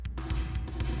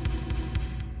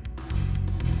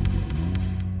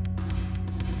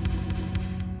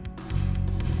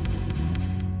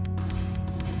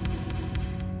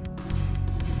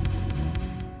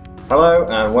Hello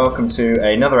and welcome to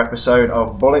another episode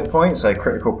of Bullet Points, a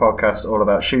critical podcast all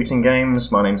about shooting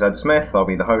games. My name's Ed Smith, I'll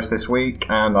be the host this week,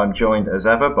 and I'm joined as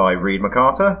ever by Reed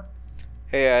McCarter.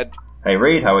 Hey Ed. Hey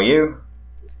Reed, how are you?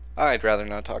 I'd rather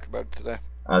not talk about it today.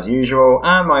 As usual,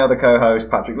 and my other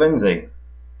co-host, Patrick Lindsay.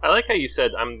 I like how you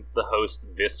said I'm the host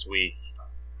this week,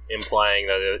 implying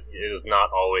that it is not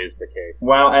always the case.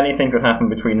 Well, anything could happen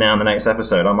between now and the next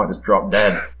episode. I might just drop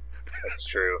dead. That's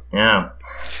true. Yeah.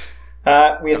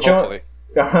 We are Hopefully.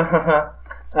 You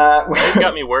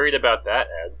got me worried about that,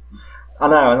 Ed. I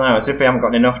know. As if we haven't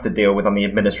got enough to deal with on the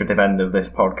administrative end of this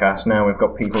podcast. Now we've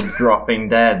got people dropping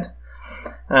dead.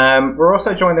 We're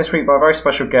also joined this week by a very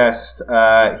special guest.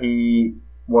 He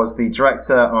was the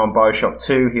director on Bioshock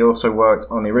 2. He also worked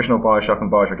on the original Bioshock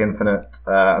and Bioshock Infinite.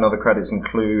 And other credits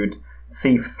include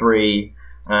Thief 3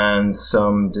 and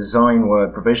some design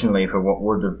work provisionally for what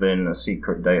would have been a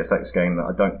secret Deus Ex game that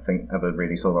I don't think ever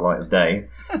really saw the light of day.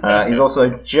 He's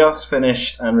also just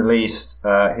finished and released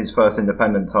his first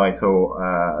independent title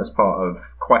as part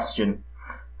of Question.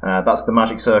 That's The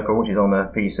Magic Circle, which is on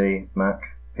the PC, Mac,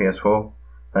 PS4,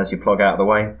 as you plug out of the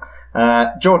way.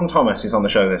 Jordan Thomas is on the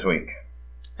show this week.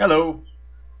 Hello.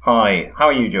 Hi. How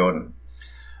are you, Jordan?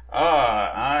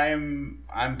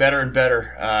 I'm better and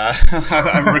better.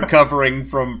 I'm recovering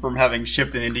from having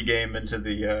shipped an indie game into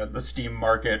the Steam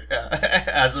market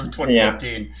as of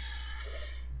 2015.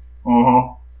 Yeah.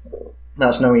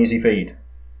 That's no easy feat.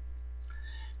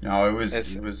 No, it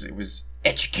was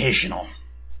educational.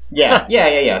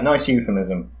 Yeah. Nice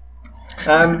euphemism.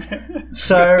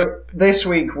 So this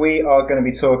week we are going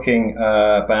to be talking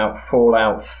about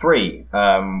Fallout 3,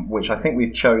 which I think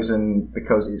we've chosen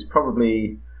because it's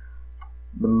probably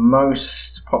the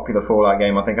most popular Fallout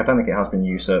game. I don't think it has been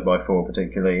usurped by 4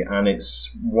 particularly, and it's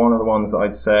one of the ones that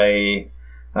I'd say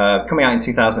coming out in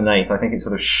 2008, I think it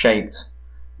sort of shaped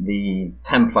the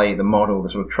template, the model, the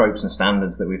sort of tropes and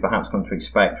standards that we've perhaps come to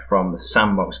expect from the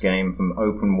sandbox game, from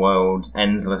open world,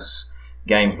 endless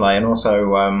gameplay, and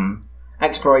also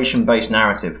exploration-based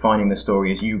narrative, finding the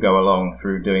story as you go along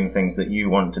through doing things that you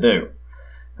want to do.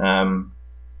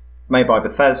 Made by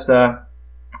Bethesda,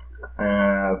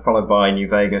 followed by New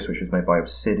Vegas, which was made by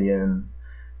Obsidian,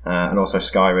 and also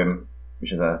Skyrim,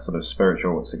 which is a sort of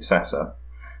spiritual successor.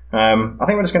 I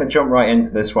think we're just going to jump right into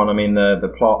this one. I mean,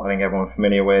 the plot, I think everyone's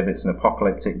familiar with. It's an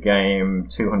apocalyptic game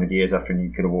 200 years after a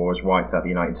nuclear war has wiped out the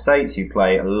United States. You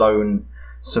play a lone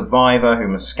survivor who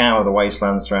must scour the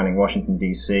wastelands surrounding Washington,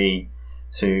 D.C.,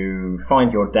 to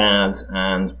find your dad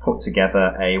and put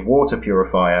together a water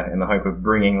purifier in the hope of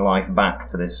bringing life back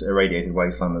to this irradiated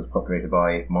wasteland that's populated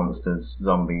by monsters,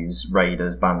 zombies,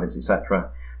 raiders, bandits, etc.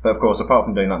 But of course, apart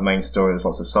from doing that main story, there's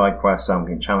lots of side quests,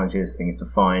 ambient challenges, things to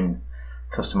find,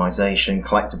 customization,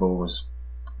 collectibles,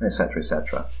 etc.,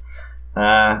 etc.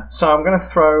 So I'm going to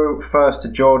throw first to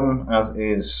Jordan, as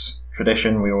is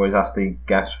tradition. We always ask the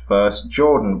guest first.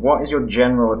 Jordan, what is your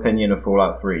general opinion of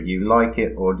Fallout 3? Do you like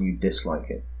it or do you dislike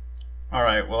it? All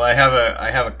right. Well, I have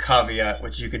a caveat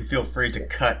which you can feel free to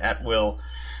cut at will.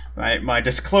 My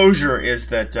disclosure is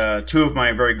that 2 of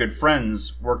my very good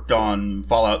friends worked on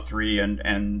Fallout 3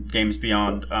 and games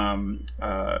beyond.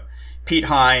 Pete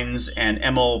Hines and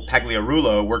Emil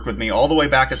Pagliarulo worked with me all the way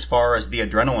back as far as the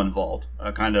Adrenaline Vault,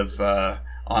 a kind of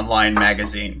online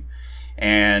magazine.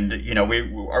 And we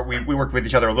worked with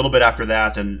each other a little bit after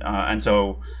that, and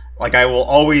so like I will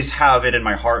always have it in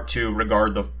my heart to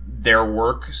regard their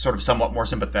work sort of somewhat more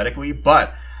sympathetically.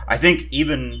 But I think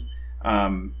even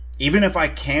if I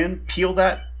can peel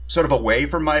that sort of away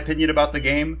from my opinion about the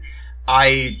game,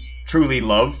 I truly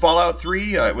love Fallout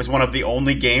 3. It was one of the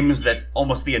only games that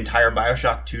almost the entire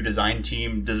Bioshock 2 design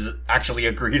team actually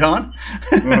agreed on.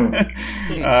 And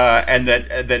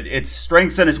that its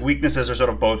strengths and its weaknesses are sort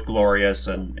of both glorious.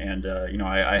 And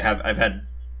I've had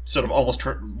sort of almost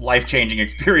life-changing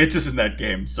experiences in that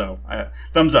game. So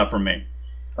thumbs up from me.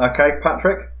 Okay,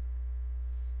 Patrick?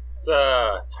 It's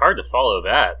hard to follow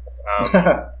that.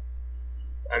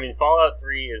 I mean, Fallout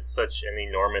 3 is such an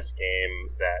enormous game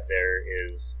that there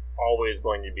is always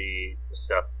going to be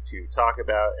stuff to talk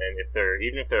about, and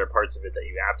even if there are parts of it that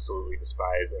you absolutely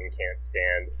despise and can't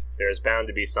stand, there's bound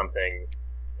to be something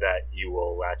that you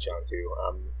will latch onto.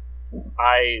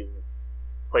 I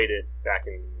played it back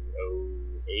in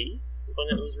 2008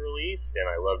 when it was released, and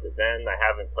I loved it then. I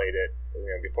haven't played it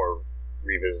before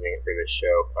revisiting it for this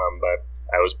show, but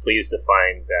I was pleased to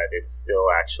find that it's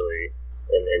still actually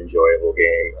an enjoyable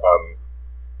game. When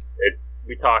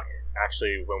we talked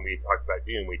about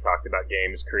Doom, we talked about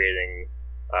games creating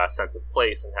a sense of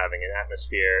place and having an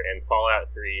atmosphere, and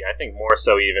Fallout 3, I think more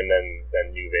so even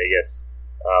than New Vegas,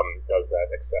 does that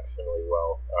exceptionally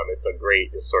well. It's a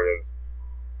great just sort of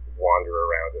wander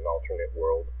around an alternate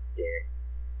world game.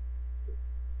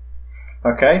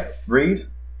 Okay, Reed?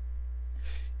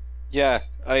 Yeah,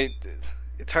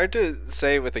 it's hard to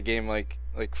say with a game like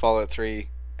Fallout 3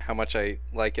 how much I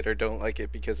like it or don't like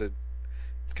it, because it's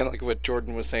kind of like what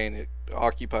Jordan was saying. It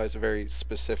occupies a very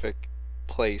specific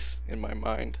place in my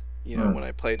mind, when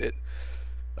I played it.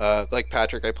 Like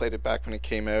Patrick, I played it back when it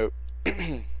came out,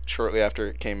 shortly after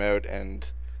it came out, and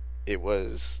it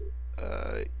was,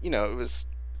 it was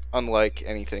unlike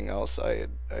anything else I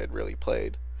had really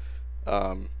played.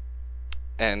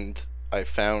 And I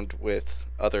found with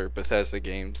other Bethesda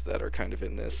games that are kind of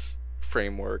in this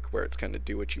framework where it's kind of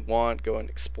do what you want, go and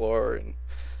explore and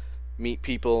meet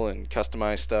people and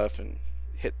customize stuff and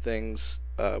hit things.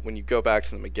 When you go back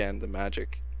to them again, the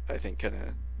magic, I think, kind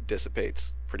of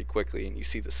dissipates pretty quickly, and you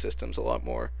see the systems a lot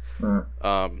more,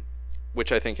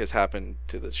 which I think has happened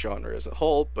to this genre as a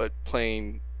whole. But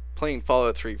playing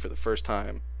Fallout 3 for the first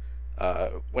time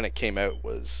when it came out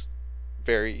was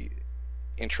very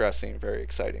interesting, very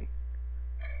exciting.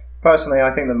 Personally, I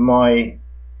think that my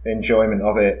enjoyment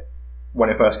of it when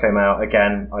it first came out,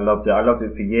 again, I loved it. I loved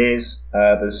it for years.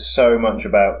 There's so much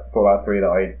about Fallout 3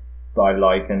 that I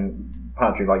like, and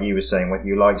Patrick, like you were saying, whether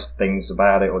you liked things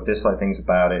about it or disliked things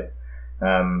about it,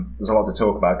 there's a lot to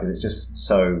talk about because it's just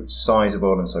so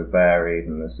sizable and so varied,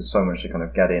 and there's just so much to kind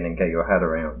of get in and get your head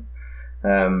around.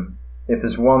 If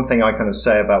there's one thing I kind of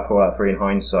say about Fallout 3 in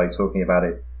hindsight, talking about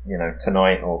it,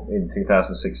 tonight or in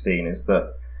 2016, is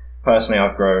that personally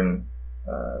I've grown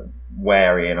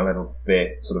wary and a little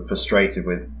bit sort of frustrated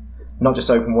with not just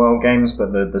open world games,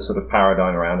 but the sort of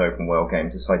paradigm around open world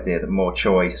games. This idea that more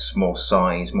choice, more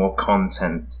size, more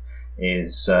content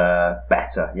is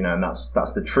better, and that's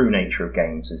the true nature of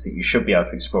games, is that you should be able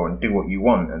to explore and do what you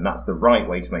want, and that's the right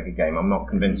way to make a game. I'm not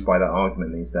convinced by that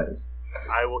argument these days.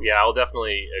 I'll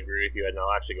definitely agree with you, and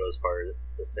I'll actually go as far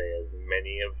to say as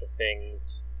many of the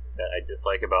things that I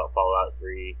dislike about Fallout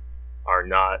 3 are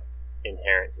not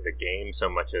inherent to the game so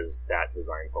much as that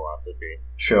design philosophy.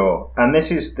 Sure, and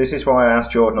this is why I asked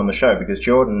Jordan on the show, because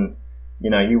Jordan,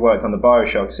 you worked on the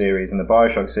BioShock series, and the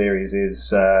BioShock series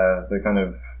is the kind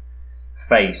of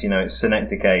face, it's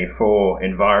synecdoche for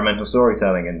environmental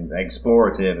storytelling and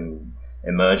explorative and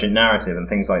emergent narrative and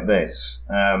things like this.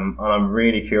 And I'm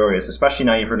really curious, especially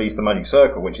now you've released the Magic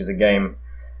Circle, which is a game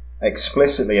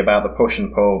explicitly about the push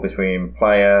and pull between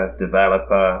player,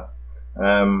 developer.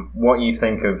 What you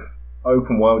think of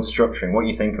open world structuring? What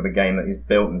you think of a game that is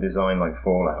built and designed like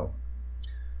Fallout?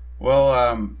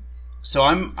 Well, so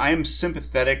I'm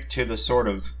sympathetic to the sort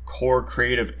of core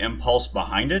creative impulse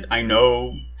behind it. I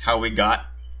know how we got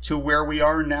to where we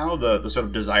are now, the sort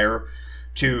of desire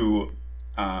to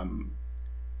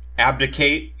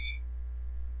abdicate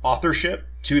authorship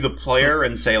to the player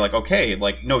and say, like, okay,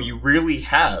 like, no, you really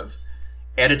have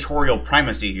editorial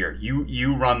primacy here.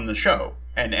 You run the show.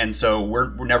 And so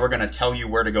we're never going to tell you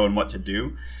where to go and what to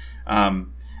do.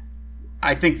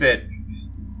 I think that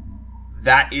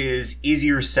is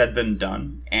easier said than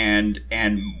done. And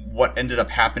what ended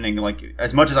up happening, like,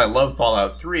 as much as I love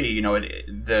Fallout 3,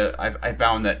 I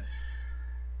found that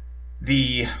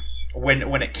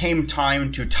when it came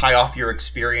time to tie off your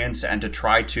experience and to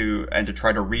try to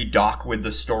redock with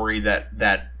the story that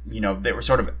they were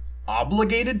sort of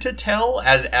obligated to tell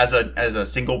as a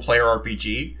single player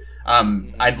RPG,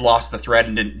 I'd lost the thread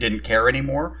and didn't care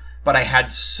anymore. But I had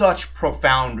such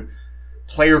profound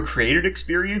player created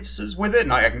experiences with it,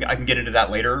 and I can get into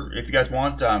that later if you guys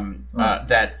want.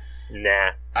 That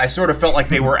I sort of felt like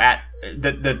they were at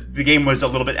the game was a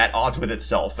little bit at odds with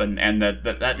itself, and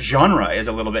that genre is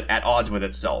a little bit at odds with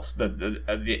itself.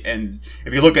 And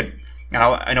if you look at,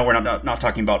 I know we're not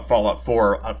talking about Fallout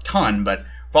 4 a ton, but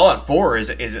Fallout 4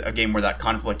 is a game where that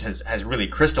conflict has really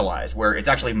crystallized, where it's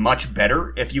actually much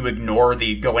better if you ignore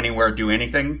the go anywhere, do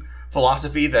anything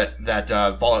philosophy that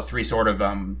Fallout 3 sort of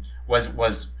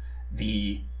was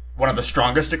the one of the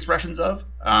strongest expressions of.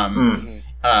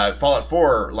 Fallout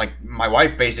 4, like, my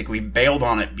wife basically bailed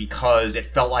on it because it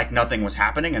felt like nothing was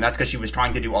happening, and that's because she was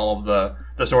trying to do all of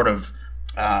the sort of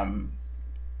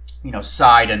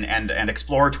side and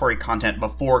exploratory content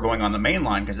before going on the main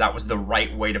line, because that was the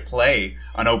right way to play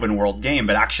an open world game.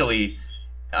 But actually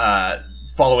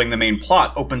following the main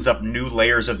plot opens up new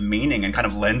layers of meaning and kind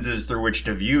of lenses through which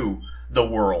to view the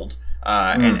world.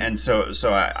 And so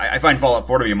I find Fallout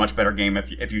 4 to be a much better game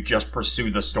if you just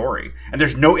pursue the story. And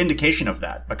there's no indication of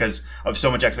that because of so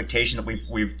much expectation that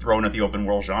we've thrown at the open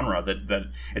world genre that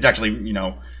it's actually,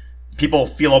 people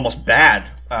feel almost bad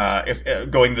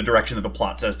if going the direction that the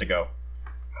plot says to go.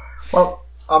 Well,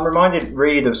 I'm reminded,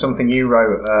 Reed, of something you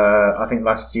wrote, I think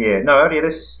earlier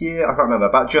this year, I can't remember,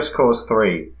 about Just Cause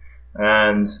 3.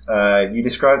 and you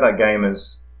described that game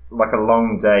as like a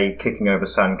long day kicking over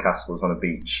sandcastles on a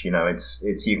beach. You know, it's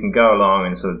you can go along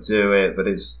and sort of do it, but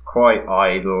it's quite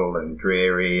idle and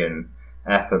dreary and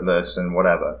effortless and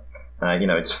whatever. You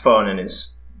know, it's fun and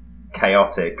it's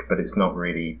chaotic, but it's not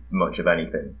really much of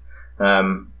anything.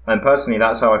 And personally,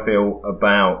 that's how I feel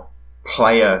about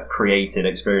player-created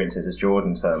experiences, as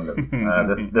Jordan termed them.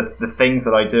 The things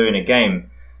that I do in a game,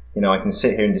 you know, I can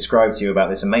sit here and describe to you about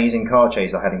this amazing car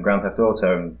chase I had in Grand Theft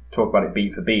Auto and talk about it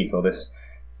beat for beat, or this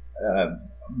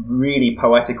really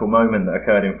poetical moment that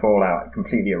occurred in Fallout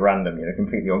completely at random, you know,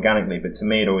 completely organically. But to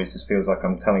me, it always just feels like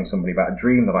I'm telling somebody about a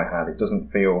dream that I had. It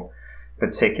doesn't feel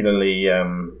particularly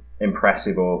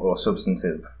impressive or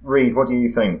substantive. Reed, what do you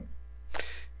think?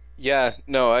 Yeah,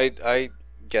 no, I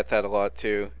get that a lot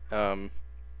too.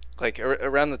 Like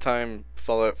around the time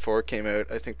Fallout 4 came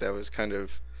out, I think that was kind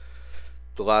of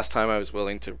the last time I was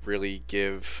willing to really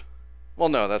give. Well,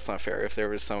 no, that's not fair. If there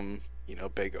was some, you know,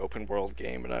 big open world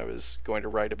game and I was going to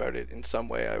write about it in some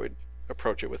way, I would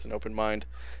approach it with an open mind.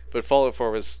 But Fallout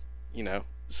 4 was, you know,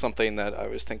 something that I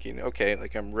was thinking, okay,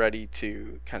 like I'm ready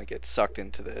to kind of get sucked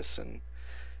into this,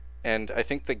 and I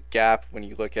think the gap when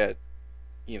you look at,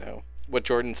 you know, what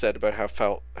Jordan said about how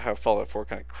Fallout 4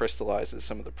 kind of crystallizes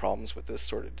some of the problems with this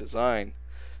sort of design.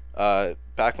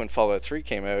 Back when Fallout 3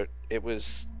 came out, it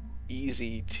was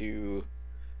easy to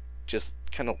just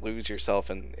kind of lose yourself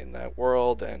in that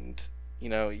world, and, you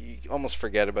know, you almost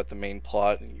forget about the main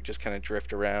plot and you just kind of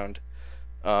drift around.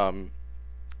 And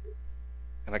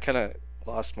I kind of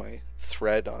lost my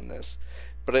thread on this,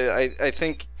 but I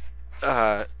think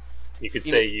you could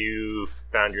say you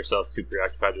found yourself too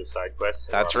preoccupied with side quests.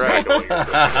 That's right.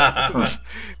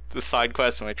 The side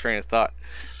quest, my train of thought.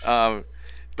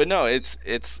 But no, it's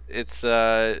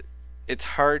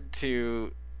hard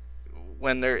to,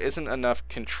 when there isn't enough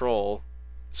control.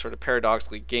 Sort of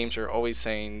paradoxically, games are always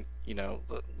saying, you know,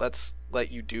 let's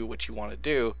let you do what you want to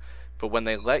do. But when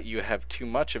they let you have too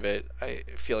much of it, I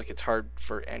feel like it's hard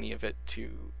for any of it to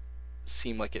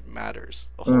seem like it matters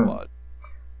a whole lot.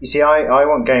 You see, I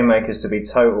want game makers to be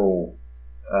total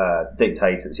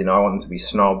dictators. You know, I want them to be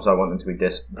snobs, I want them to be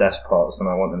despots, and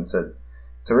I want them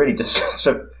to really just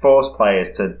sort of force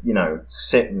players to, you know,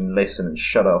 sit and listen and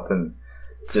shut up and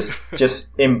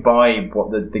just imbibe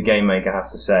what the game maker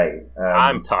has to say.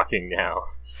 I'm talking now.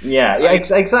 Yeah,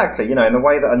 exactly. You know, in the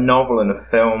way that a novel and a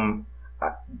film,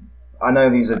 I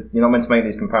know you're not meant to make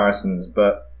these comparisons,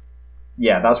 but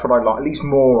yeah, that's what I like. At least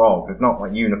more of, if not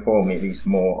like uniformly, at least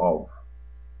more of.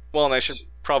 Well, and I should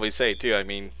probably say too, I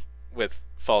mean, with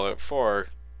Fallout 4,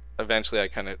 eventually I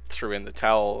kind of threw in the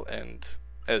towel, and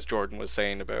as Jordan was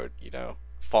saying about, you know,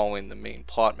 following the main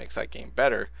plot makes that game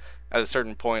better. At a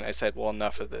certain point, I said, well,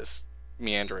 enough of this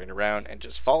meandering around, and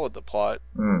just followed the plot,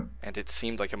 and it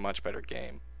seemed like a much better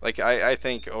game. Like, I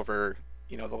think over,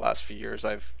 you know, the last few years,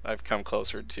 I've come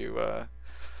closer to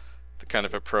the kind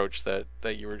of approach that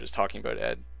you were just talking about,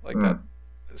 Ed. Like, that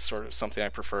is sort of something I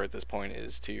prefer at this point,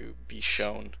 is to be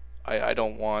shown. I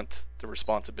don't want the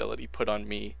responsibility put on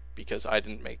me because I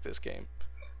didn't make this game.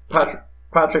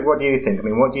 Patrick, what do you think? I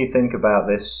mean, what do you think about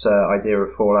this idea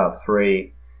of Fallout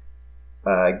 3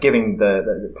 giving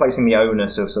placing the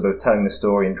onus of sort of telling the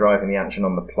story and driving the action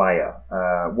on the player?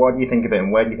 What do you think of it,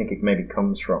 and where do you think it maybe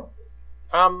comes from?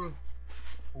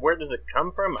 Where does it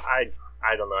come from? I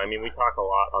don't know. I mean, we talk a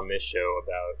lot on this show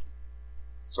about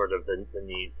sort of the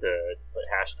need to put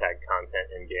hashtag content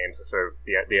in games, and sort of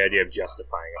the idea of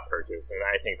justifying a purchase. And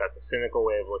I think that's a cynical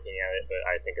way of looking at it, but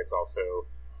I think it's also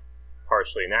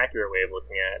partially an accurate way of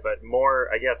looking at it. But more,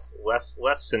 I guess, less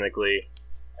cynically,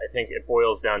 I think it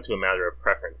boils down to a matter of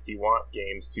preference. Do you want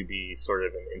games to be sort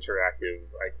of an interactive,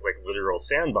 like literal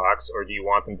sandbox, or do you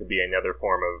want them to be another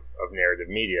form of narrative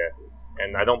media?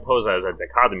 And I don't pose that as a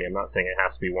dichotomy. I'm not saying it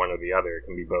has to be one or the other. It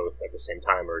can be both at the same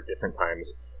time or at different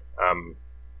times.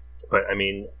 But I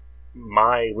mean,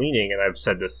 my leaning, and I've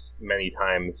said this many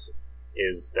times,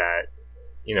 is that,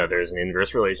 you know, there's an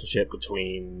inverse relationship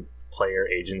between player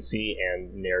agency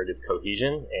and narrative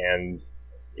cohesion, and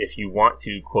if you want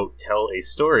to, quote, tell a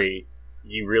story,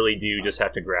 you really do just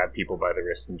have to grab people by the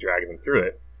wrist and drag them through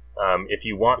it. If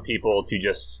you want people to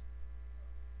just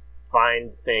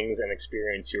find things and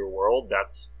experience your world,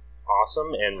 that's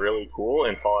awesome and really cool,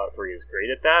 and Fallout 3 is great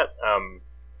at that.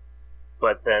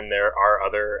 But then there are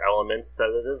other elements that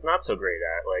it is not so great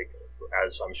at, like,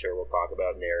 as I'm sure we'll talk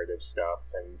about, narrative stuff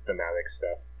and thematic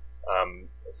stuff.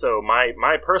 So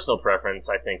my personal preference,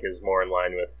 I think, is more in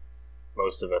line with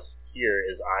most of us here,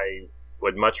 is I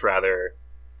would much rather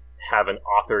have an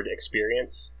authored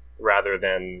experience rather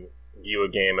than view a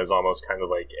game as almost kind of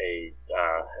like a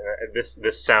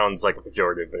this sounds like a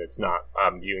pejorative, but it's not.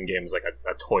 Viewing games like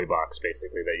a toy box,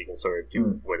 basically, that you can sort of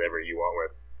do whatever you want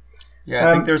with. Yeah,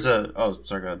 I think there's a... Oh,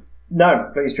 sorry, go ahead.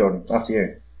 No, please, Jordan. After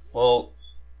you. Well,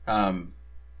 I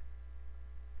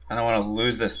don't want to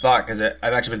lose this thought because I've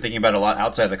actually been thinking about it a lot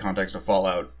outside the context of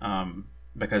Fallout.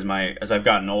 Because as I've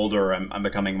gotten older, I'm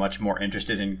becoming much more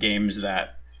interested in games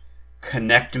that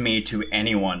connect me to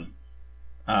anyone.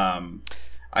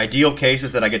 Ideal case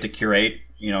is that I get to curate,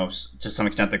 to some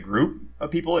extent, the group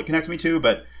of people it connects me to.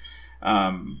 But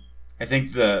I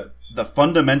think the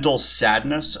fundamental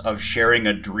sadness of sharing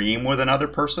a dream with another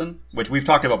person, which we've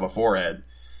talked about before, Ed,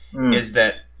 is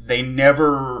that they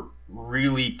never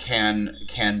really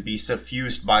can be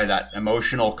suffused by that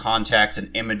emotional context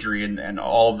and imagery and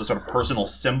all of the sort of personal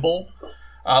symbol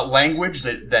language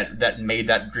that made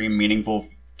that dream meaningful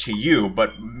to you.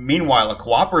 But meanwhile, a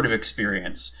cooperative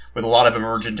experience with a lot of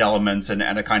emergent elements and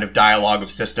a kind of dialogue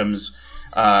of systems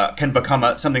can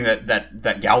become something that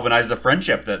galvanizes a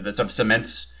friendship that sort of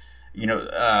cements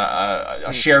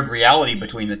a shared reality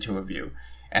between the two of you.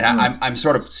 And I'm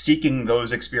sort of seeking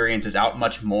those experiences out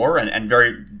much more,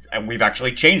 and we've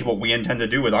actually changed what we intend to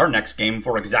do with our next game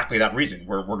for exactly that reason.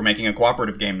 We're making a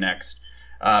cooperative game next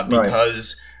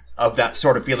because of that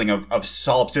sort of feeling of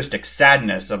solipsistic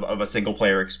sadness of a single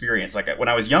player experience. Like when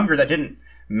I was younger, that didn't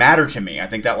matter to me. I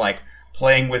think that like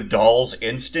playing with dolls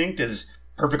instinct is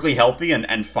perfectly healthy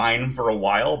and fine for a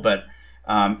while, but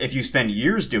if you spend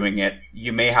years doing it,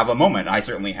 you may have a moment. I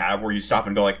certainly have, where you stop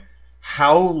and go like,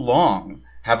 how long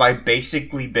have I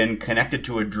basically been connected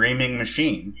to a dreaming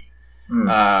machine,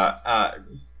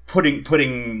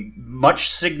 putting much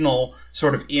signal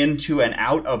sort of into and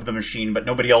out of the machine, but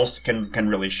nobody else can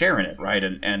really share in it, right?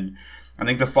 And I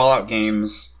think the Fallout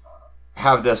games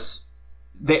have this.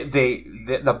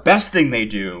 The best thing they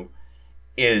do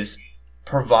is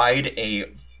provide a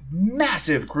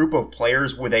massive group of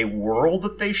players with a world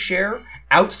that they share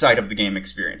outside of the game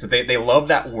experience. They love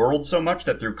that world so much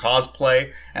that through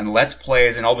cosplay and Let's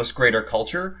Plays and all this greater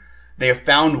culture, they have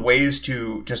found ways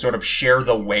to sort of share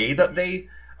the way that they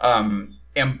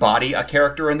embody a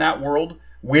character in that world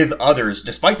with others,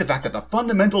 despite the fact that the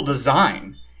fundamental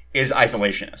design is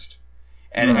isolationist.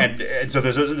 And so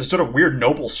there's a sort of weird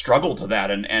noble struggle to that,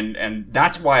 and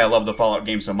that's why I love the Fallout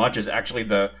game so much, is actually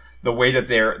the way that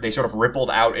they sort of rippled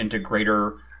out into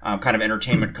greater kind of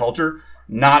entertainment culture.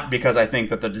 Not because I think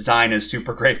that the design is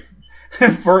super great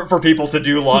for people to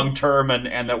do long term,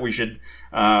 and that we should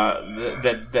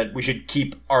that we should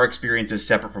keep our experiences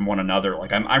separate from one another.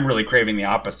 Like I'm really craving the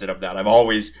opposite of that. I've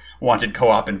always wanted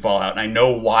co-op in Fallout, and I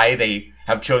know why they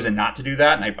have chosen not to do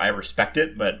that, and I respect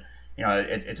it. But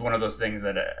it's one of those things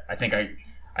that I think I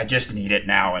just need it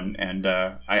now, and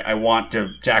I want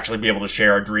to actually be able to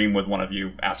share a dream with one of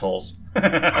you assholes.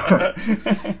 Yeah,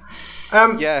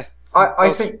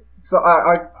 I think. So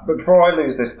but before I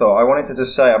lose this thought, I wanted to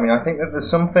just say, I think that there's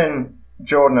something,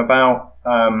 Jordan, about,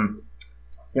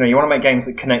 you want to make games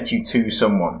that connect you to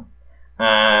someone.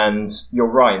 And you're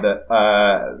right that,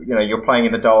 you're playing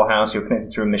in the dollhouse, you're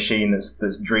connected to a machine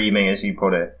that's dreaming, as you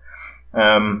put it.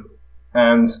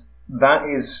 And that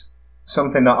is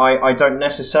something that I don't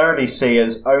necessarily see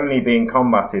as only being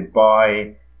combated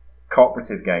by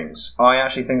cooperative games. I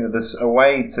actually think that there's a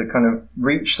way to kind of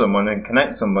reach someone and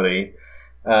connect somebody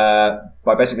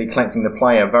by basically connecting the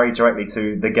player very directly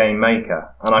to the game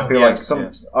maker. And I feel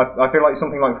I feel like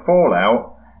something like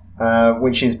Fallout,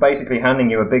 which is basically handing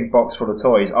you a big box full of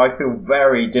toys, I feel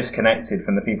very disconnected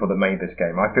from the people that made this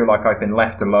game. I feel like I've been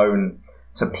left alone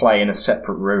to play in a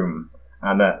separate room,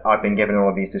 and that I've been given all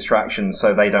of these distractions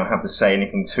so they don't have to say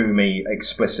anything to me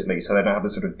explicitly, so they don't have to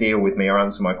sort of deal with me or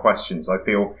answer my questions. I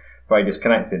feel very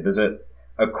disconnected. There's a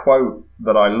quote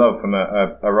that I love from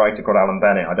a writer called Alan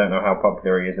Bennett. I don't know how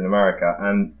popular he is in America,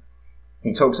 and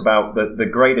he talks about the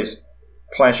greatest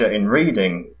pleasure in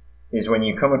reading is when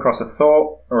you come across a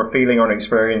thought or a feeling or an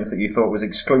experience that you thought was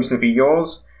exclusively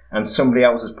yours, and somebody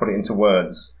else has put it into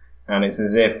words, and it's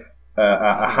as if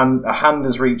a hand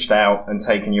has reached out and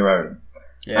taken your own.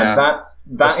 Yeah, and that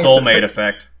the soulmate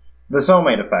effect. The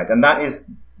soulmate effect, and that is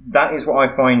what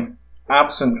I find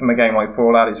absent from a game like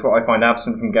Fallout. It's what I find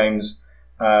absent from games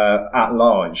at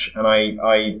large, and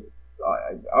I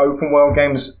open world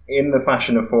games in the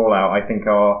fashion of Fallout, I think,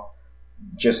 are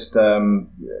just the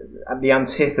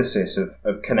antithesis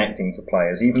of connecting to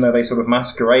players. Even though they sort of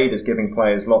masquerade as giving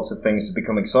players lots of things to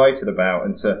become excited about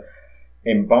and to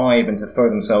imbibe and to throw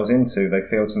themselves into, they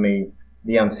feel to me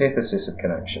the antithesis of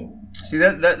connection. See,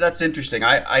 that's interesting.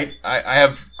 I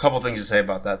have a couple things to say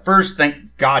about that. First,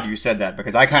 thank God you said that,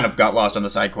 because I kind of got lost on the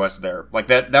side quest there. Like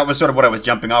that was sort of what I was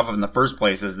jumping off of in the first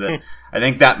place, is that I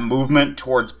think that movement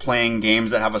towards playing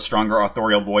games that have a stronger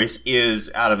authorial voice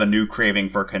is out of a new craving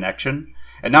for connection.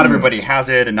 And not everybody has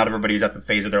it, and not everybody's at the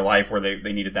phase of their life where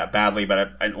they need it that badly.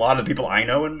 But a lot of the people I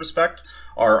know and respect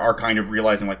are kind of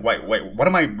realizing, like, wait, what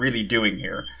am I really doing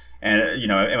here? And, you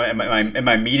know, am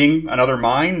I meeting another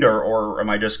mind, or am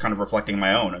I just kind of reflecting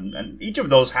my own? And each of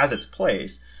those has its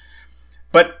place.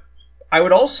 But I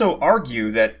would also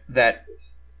argue that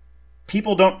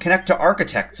people don't connect to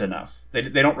architects enough. They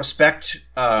don't respect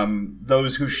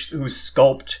those who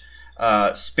sculpt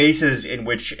spaces in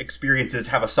which experiences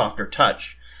have a softer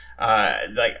touch.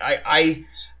 Like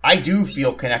I do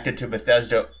feel connected to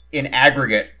Bethesda in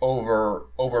aggregate over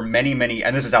many,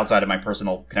 and this is outside of my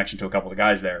personal connection to a couple of the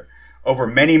guys there, over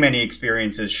many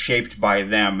experiences shaped by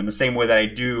them, in the same way that I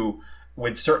do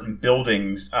with certain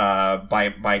buildings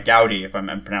by Gaudi, if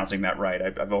I'm pronouncing that right.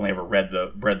 I've only ever read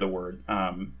the word,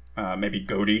 maybe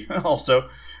Gaudi also,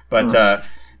 but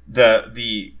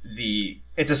the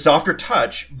it's a softer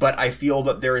touch, but I feel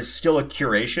that there is still a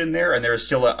curation there, and there is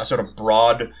still a sort of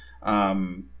broad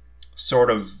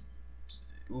sort of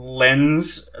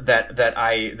lens that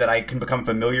I can become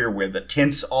familiar with, that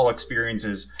tints all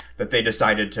experiences that they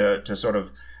decided to sort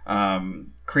of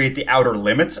create the outer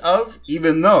limits of,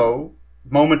 even though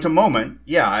moment to moment,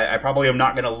 I probably am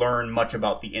not going to learn much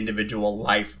about the individual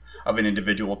life of an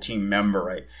individual team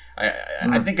member.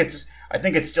 I think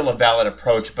it's still a valid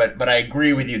approach, but I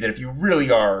agree with you that if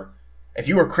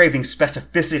you are craving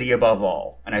specificity above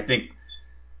all, and I think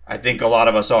a lot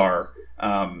of us are,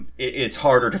 it's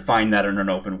harder to find that in an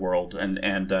open world,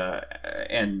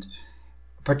 and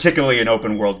particularly an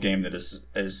open world game that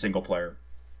is single player.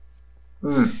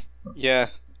 Yeah,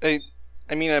 I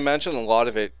mean, I imagine a lot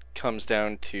of it comes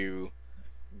down to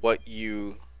what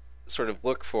you sort of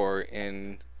look for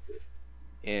in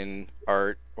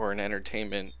art or in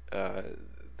entertainment,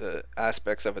 the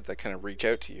aspects of it that kind of reach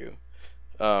out to you.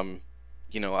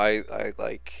 You know, I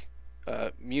like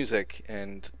music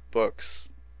and books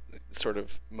sort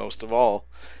of most of all,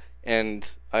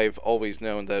 and I've always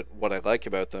known that what I like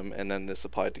about them, and then this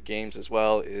applied to games as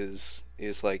well, is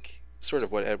like sort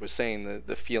of what Ed was saying,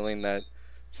 the feeling that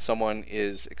someone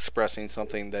is expressing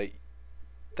something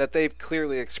that they've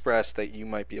clearly expressed that you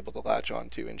might be able to latch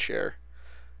onto and share.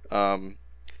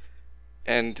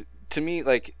 And to me,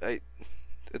 like,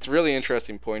 it's a really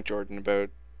interesting point, Jordan, about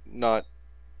not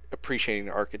appreciating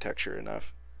the architecture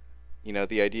enough. You know,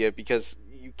 the idea, because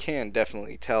you can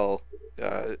definitely tell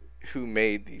who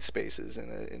made these spaces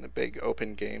in a big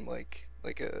open game like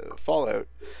a Fallout.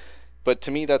 But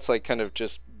to me, that's like kind of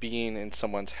just being in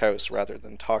someone's house rather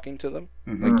than talking to them.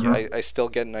 Mm-hmm. Like, I still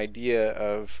get an idea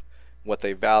of what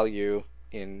they value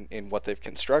in what they've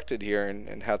constructed here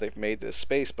and how they've made this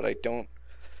space, but I don't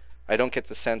get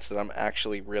the sense that I'm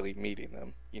actually really meeting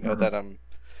them. You know, that I'm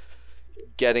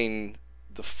getting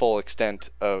the full extent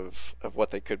of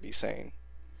what they could be saying.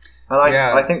 And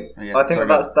I think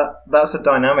that's a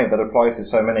dynamic that applies to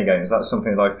so many games. That's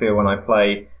something that I feel when I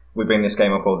play. We bring this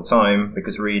game up all the time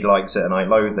because Reed likes it and I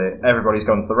loathe it. Everybody's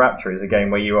Gone to the Rapture is a game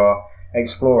where you are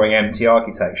exploring empty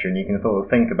architecture, and you can sort of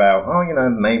think about,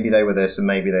 maybe they were this and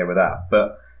maybe they were that.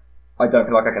 But I don't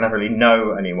feel like I can ever really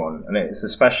know anyone, and it's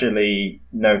especially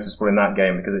noticeable in that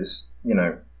game because it's,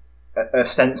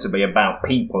 ostensibly about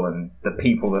people and the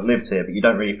people that lived here, but you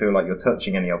don't really feel like you're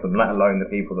touching any of them, let alone the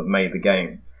people that made the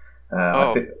game.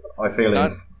 I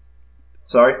feel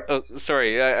Sorry? Oh,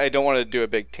 sorry, I don't want to do a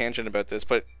big tangent about this,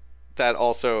 but that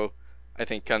also, I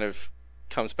think, kind of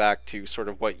comes back to sort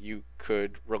of what you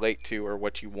could relate to or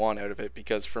what you want out of it,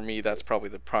 because for me, that's probably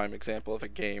the prime example of a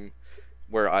game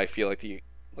where I feel like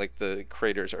the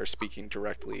creators are speaking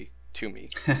directly to me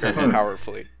very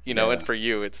powerfully, and for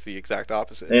you, it's the exact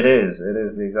opposite. It is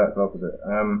the exact opposite.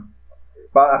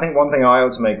 But I think one thing I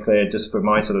ought to make clear, just for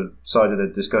my sort of side of the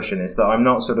discussion, is that I'm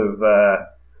not sort of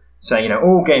saying,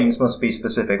 all games must be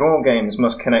specific, all games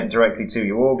must connect directly to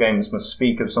you, all games must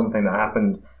speak of something that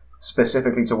happened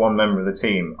specifically to one member of the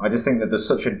team. I just think that there's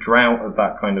such a drought of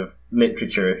that kind of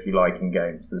literature, if you like, in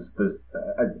games. There's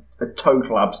a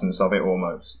total absence of it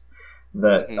almost.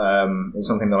 That is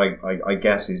something that I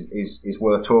guess is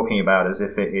worth talking about as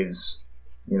if it is,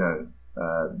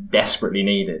 desperately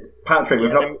needed. Patrick,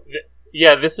 we've not.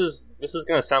 This is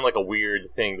going to sound like a weird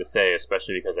thing to say,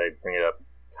 especially because I bring it up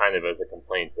kind of as a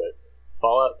complaint. But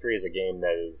Fallout 3 is a game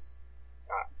that is,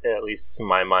 at least to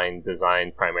my mind,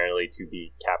 designed primarily to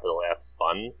be capital F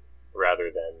fun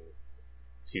rather than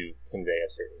to convey a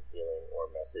certain feeling or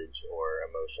message or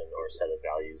emotion or set of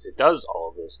values. It does all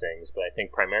of those things, but I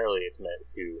think primarily it's meant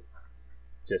to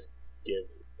just give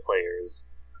players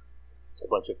a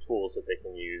bunch of tools that they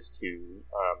can use to,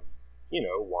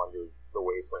 wander the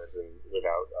wastelands and live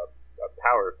out a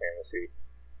power fantasy.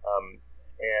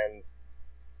 And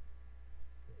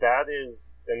that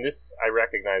is, and this I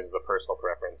recognize as a personal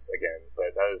preference again,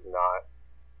 but that is not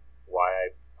why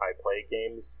I play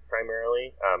games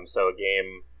primarily. So a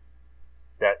game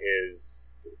that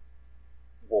is,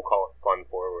 we'll call it fun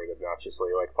forward obnoxiously,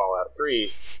 like Fallout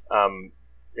 3,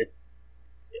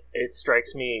 it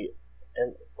strikes me,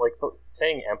 and like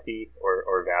saying empty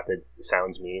or vapid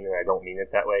sounds mean, and I don't mean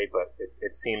it that way, but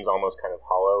it seems almost kind of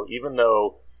hollow, even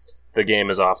though the game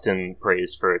is often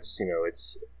praised for its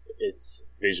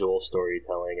visual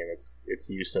storytelling and its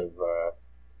use of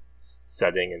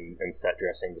setting and set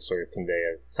dressing to sort of convey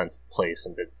a sense of place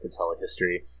and to tell a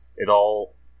history. It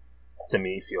all, to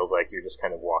me, feels like you're just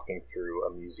kind of walking through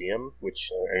a museum,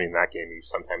 which, I mean, that game you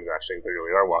sometimes actually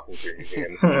literally are walking through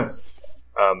museums.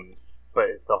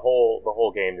 But the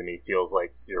whole game to me feels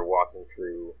like you're walking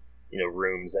through,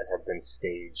 rooms that have been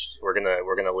staged. We're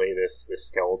gonna lay this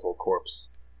skeletal corpse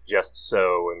just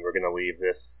so, and we're gonna leave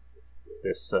this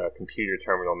computer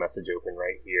terminal message open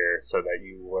right here so that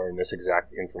you learn this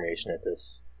exact information at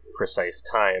this precise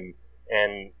time.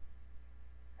 And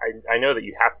I know that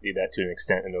you have to do that to an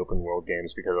extent in open world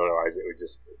games, because otherwise it would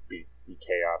just be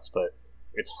chaos. But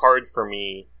it's hard for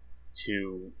me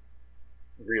to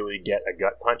really get a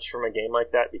gut punch from a game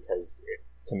like that, because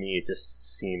to me it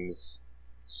just seems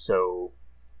so,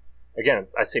 again,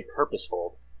 I say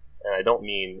purposeful, and I don't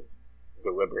mean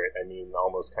deliberate. I mean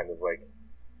almost kind of like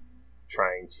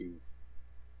try too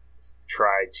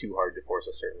hard to force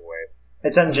a certain way.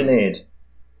 It's engineered.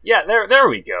 Yeah, there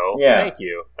we go. Yeah. Thank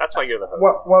you. That's why you're the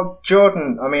host. Well,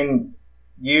 Jordan, I mean,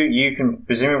 you can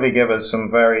presumably give us some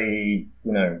very,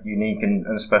 unique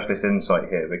and specialist insight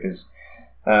here, because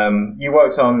you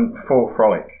worked on Fort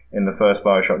Frolic in the first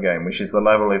Bioshock game, which is the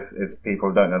level, if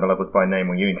people don't know the levels by name,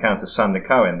 where you encounter Sander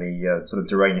Cohen, the sort of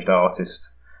deranged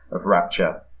artist of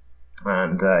Rapture,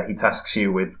 and he tasks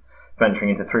you with venturing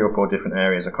into 3 or 4 different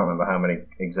areas, I can't remember how many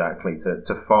exactly,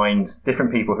 to find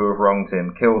different people who have wronged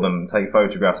him, kill them, take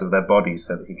photographs of their bodies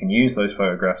so that he can use those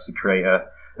photographs to create a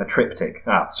triptych.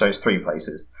 So it's 3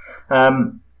 places.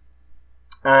 And,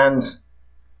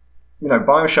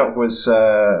 Bioshock was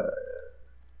a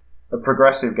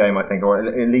progressive game, I think, or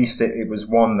at least it was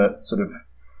one that sort of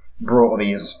brought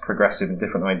these progressive and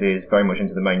different ideas very much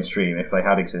into the mainstream, if they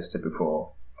had existed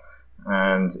before.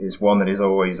 And it's one that is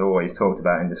always talked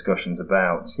about in discussions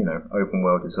about, open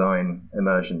world design,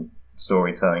 immersion,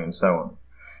 storytelling, and so on.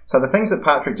 So the things that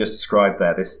Patrick just described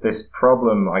there, this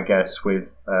problem, I guess,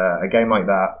 with a game like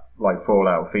that, like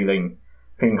Fallout, feeling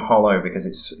hollow because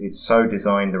it's so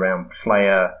designed around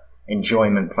player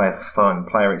enjoyment, player fun,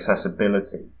 player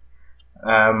accessibility.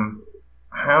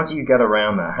 How do you get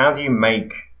around that? How do you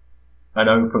make an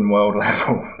open world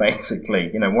level, basically?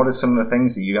 What are some of the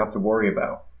things that you have to worry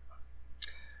about?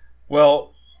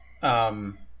 Well,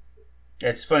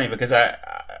 it's funny because I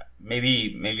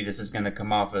maybe this is going to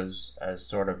come off as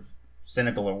sort of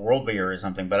cynical or world beater or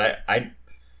something, but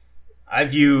I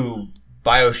view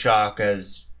BioShock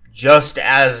as just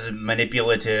as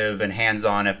manipulative and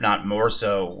hands-on, if not more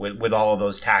so, with all of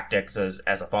those tactics as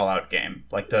a Fallout game.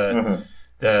 Like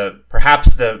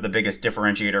perhaps the biggest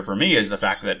differentiator for me is the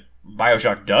fact that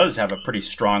BioShock does have a pretty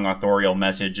strong authorial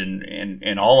message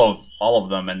in all of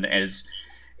them, and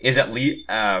is at least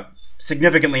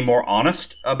significantly more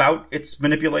honest about its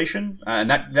manipulation, and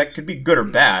that could be good or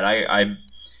bad. I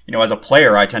as a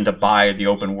player, I tend to buy the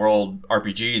open world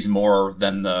RPGs more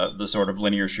than the sort of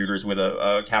linear shooters with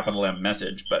a capital M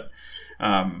message. But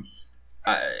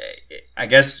I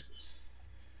guess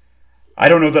I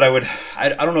don't know that I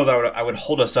would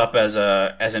hold us up as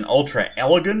an ultra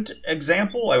elegant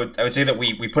example. I would say that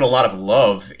we put a lot of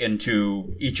love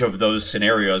into each of those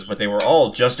scenarios, but they were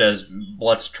all just as,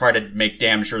 let's try to make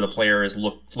damn sure the player is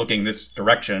looking this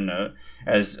direction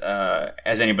as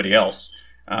anybody else.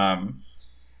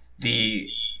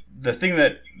 The thing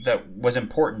that was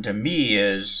important to me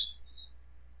is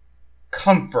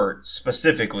comfort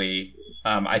specifically.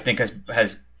 I think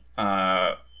has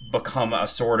become a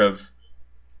sort of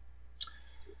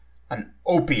an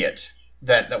opiate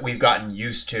that we've gotten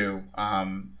used to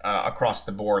across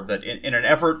the board. That in an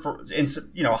effort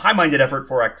a high-minded effort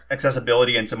for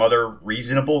accessibility and some other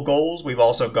reasonable goals, we've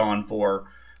also gone for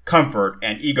comfort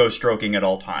and ego stroking at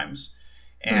all times.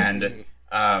 And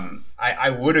I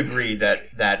would agree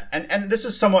that and this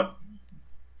is somewhat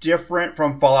different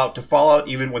from Fallout to Fallout,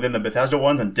 even within the Bethesda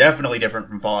ones, and definitely different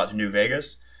from Fallout to New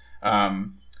Vegas.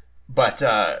 But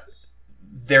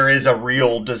there is a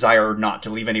real desire not to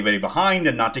leave anybody behind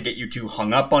and not to get you too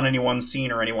hung up on any one scene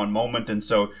or any one moment. And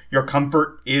so your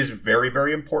comfort is very,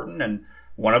 very important. And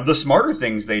one of the smarter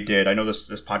things they did, I know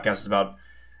this podcast is about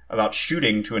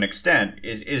shooting to an extent,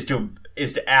 is to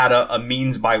add a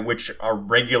means by which a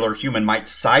regular human might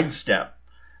sidestep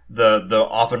the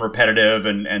often repetitive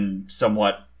and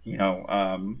somewhat,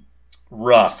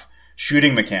 rough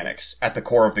shooting mechanics at the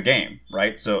core of the game,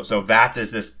 right? So VATS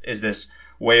is this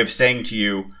way of saying to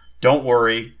you, don't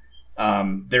worry,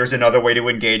 there's another way to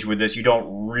engage with this. You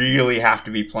don't really have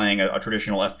to be playing a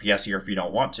traditional FPS here if you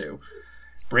don't want to.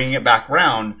 Bringing it back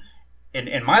around,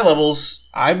 in my levels,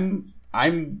 I'm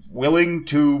willing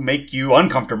to make you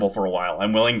uncomfortable for a while.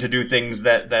 I'm willing to do things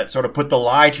that sort of put the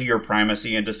lie to your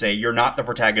primacy and to say you're not the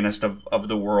protagonist of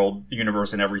the world, the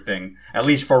universe, and everything, at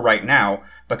least for right now,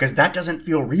 because that doesn't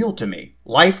feel real to me.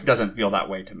 Life doesn't feel that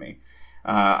way to me.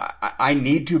 I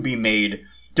need to be made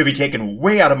to be taken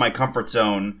way out of my comfort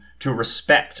zone to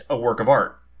respect a work of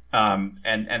art. And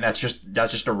that's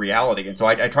just a reality. And so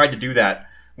I tried to do that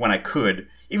when I could,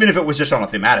 even if it was just on a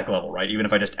thematic level, right? Even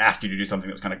if I just asked you to do something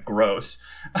that was kind of gross.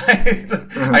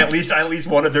 I at least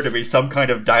wanted there to be some kind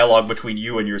of dialogue between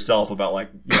you and yourself about, like,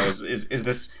 is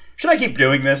this, should I keep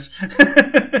doing this?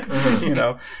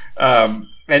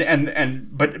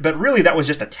 But really that was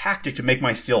just a tactic to make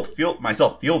myself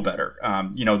feel better.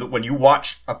 That when you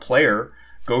watch a player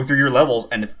go through your levels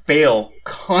and fail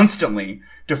constantly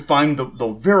to find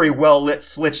the very well-lit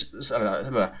switch,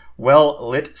 that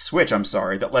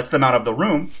lets them out of the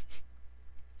room.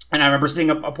 And I remember seeing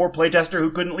a poor playtester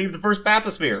who couldn't leave the first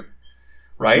bathysphere,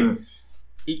 right?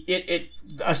 Mm.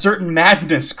 A certain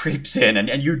madness creeps in,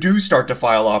 and you do start to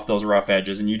file off those rough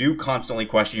edges, and you do constantly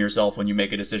question yourself when you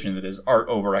make a decision that is art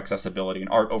over accessibility and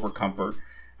art over comfort.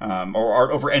 Or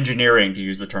art over engineering, to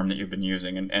use the term that you've been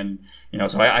using.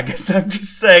 So I guess I'm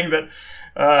just saying that,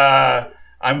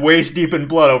 I'm waist deep in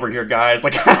blood over here, guys.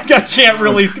 Like, I can't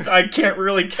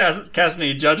really cast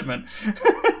any judgment.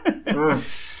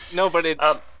 No, but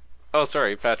it's, oh,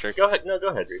 sorry, Patrick. Go ahead. No, go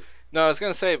ahead, Reed. No, I was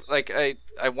going to say, like, I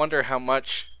wonder how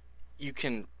much you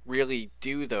can really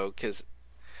do, though, because,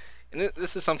 and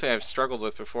this is something I've struggled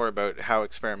with before about how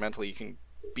experimental you can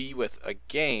be with a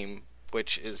game,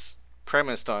 which is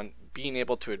premised on being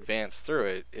able to advance through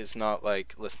it, is not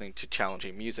like listening to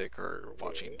challenging music or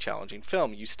watching challenging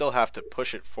film. You still have to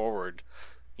push it forward,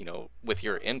 with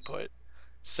your input.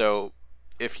 So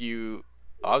if you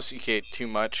obfuscate too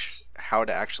much how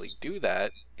to actually do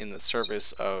that in the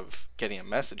service of getting a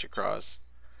message across,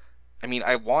 I mean,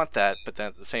 I want that, but then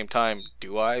at the same time,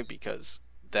 do I? Because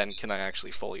then can I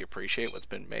actually fully appreciate what's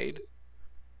been made?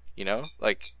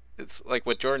 Like, it's like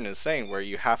what Jordan is saying, where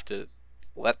you have to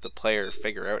let the player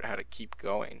figure out how to keep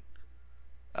going.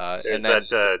 There's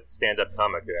that stand-up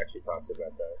comic who actually talks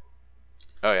about that.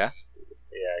 Oh, yeah?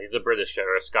 Yeah, he's a British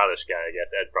or a Scottish guy, I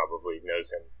guess. Ed probably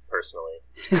knows him personally.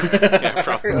 Yeah,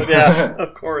 probably. Yeah,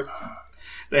 of course.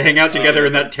 They hang out together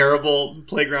in that terrible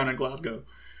playground in Glasgow.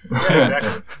 Yeah,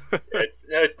 exactly. It's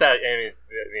that. I mean,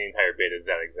 the entire bit is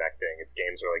that exact thing. It's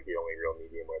games are like the only real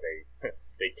medium where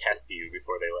they test you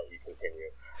before they let you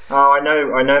continue. Oh, I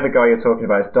know the guy you're talking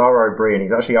about. It's Dara O'Brien.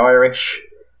 He's actually Irish.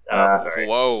 Sorry.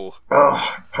 Whoa.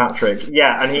 Oh, Patrick.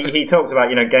 Yeah, and he talks about,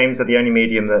 games are the only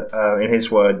medium that, in his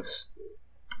words,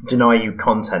 deny you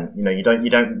content. You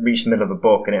don't reach the middle of a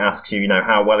book and it asks you,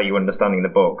 how well are you understanding the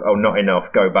book? Oh, not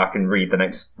enough. Go back and read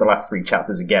the last 3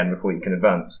 chapters again before you can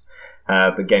advance.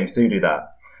 But games do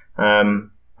that. To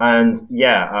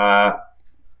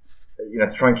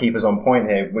try and keep us on point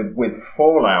here with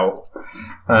Fallout,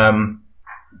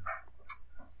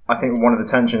 I think one of the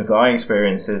tensions that I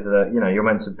experience is that, you're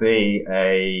meant to be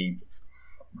a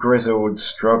grizzled,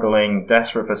 struggling,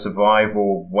 desperate for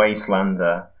survival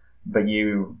wastelander, but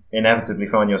you inevitably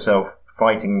find yourself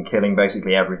fighting and killing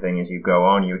basically everything as you go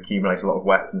on. You accumulate a lot of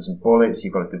weapons and bullets.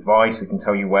 You've got a device that can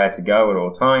tell you where to go at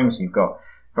all times. You've got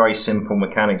very simple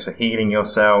mechanics for healing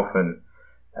yourself and,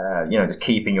 just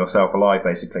keeping yourself alive,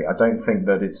 basically. I don't think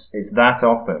that it's that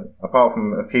often, apart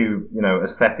from a few,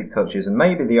 aesthetic touches and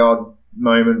maybe the odd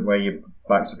moment where your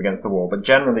back's up against the wall, but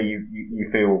generally you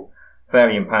feel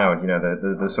fairly empowered.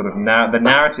 The sort of the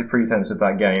narrative pretense of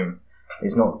that game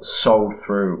is not sold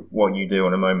through what you do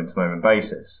on a moment-to-moment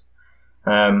basis.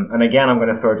 And again, I'm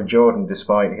going to throw to Jordan,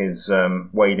 despite his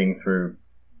wading through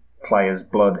players'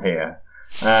 blood here.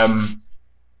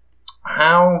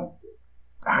 How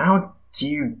do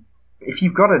you, if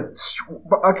you've got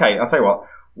okay, I'll tell you what,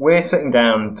 we're sitting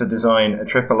down to design a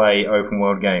AAA open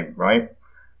world game, right?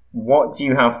 What do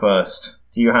you have first?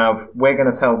 Do you have, we're going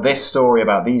to tell this story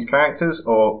about these characters,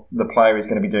 or the player is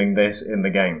going to be doing this in the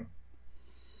game?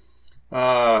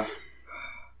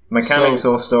 Mechanics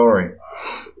or story?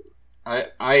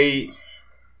 I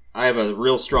have a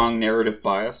real strong narrative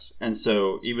bias, and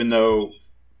so even though,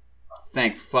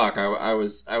 thank fuck, I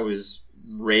was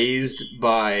raised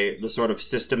by the sort of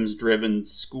systems-driven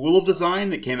school of design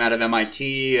that came out of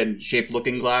MIT and Shaped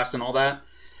Looking Glass and all that.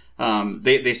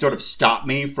 They sort of stopped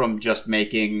me from just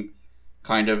making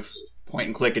kind of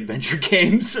point-and-click adventure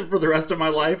games for the rest of my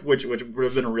life, which would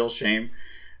have been a real shame.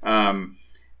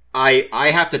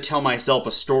 I have to tell myself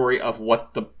a story of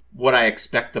what I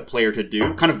expect the player to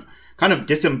do, kind of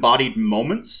disembodied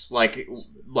moments, like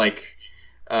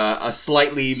a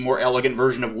slightly more elegant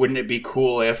version of wouldn't it be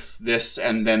cool if this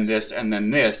and then this and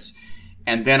then this,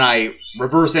 and then I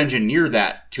reverse engineer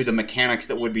that to the mechanics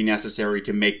that would be necessary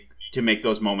to make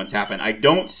those moments happen. I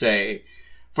don't say,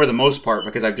 for the most part,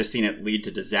 because I've just seen it lead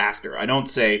to disaster, I don't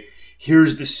say,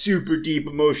 here's the super deep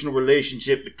emotional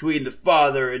relationship between the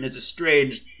father and his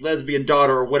estranged lesbian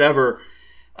daughter or whatever,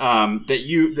 that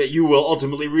you will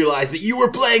ultimately realize that you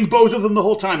were playing both of them the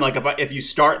whole time. Like if you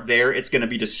start there, it's going to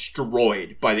be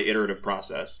destroyed by the iterative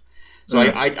process. So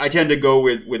I tend to go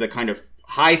with a kind of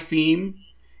high theme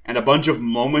and a bunch of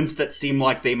moments that seem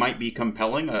like they might be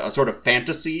compelling, a sort of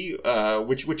fantasy,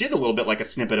 which is a little bit like a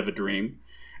snippet of a dream,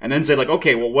 and then say like,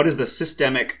 okay, well, what is the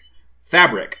systemic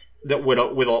fabric that would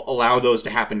allow those to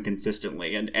happen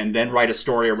consistently, and then write a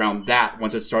story around that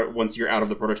once you're out of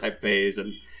the prototype phase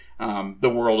and the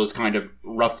world is kind of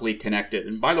roughly connected.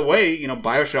 And by the way,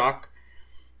 BioShock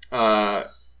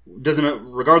doesn't,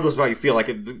 regardless of how you feel, like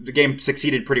the game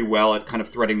succeeded pretty well at kind of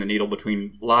threading the needle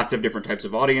between lots of different types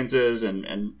of audiences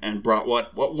and brought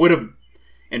what would have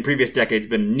in previous decades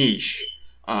been niche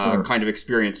kind of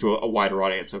experience to a wider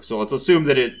audience. So let's assume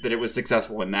that it was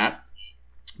successful in that.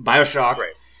 BioShock,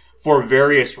 right, for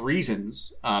various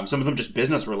reasons, some of them just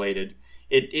business related,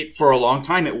 it for a long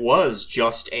time it was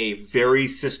just a very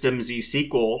systemsy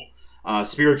sequel,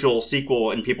 spiritual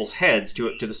sequel in people's heads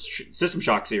to the System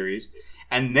Shock series,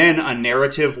 and then a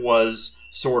narrative was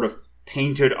sort of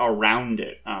painted around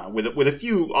it, with a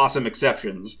few awesome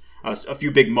exceptions, a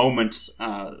few big moments,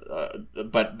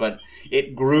 but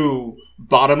it grew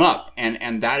bottom up,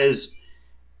 and that is,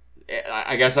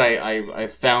 I guess I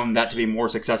found that to be more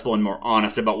successful and more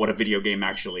honest about what a video game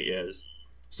actually is.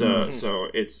 So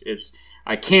it's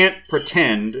I can't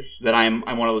pretend that I'm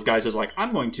one of those guys who's like,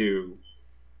 I'm going to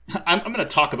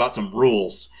talk about some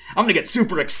rules. I'm going to get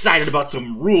super excited about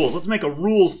some rules. Let's make a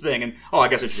rules thing. And I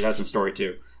guess it should have some story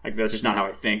too. Like, that's just not how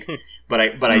I think. But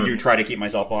I do try to keep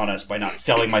myself honest by not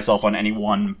selling myself on any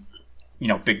one,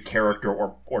 big character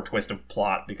or twist of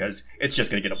plot, because it's just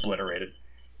going to get obliterated.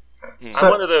 I'm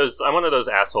one of those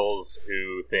assholes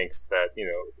who thinks that,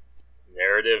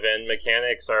 narrative and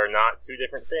mechanics are not two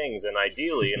different things, and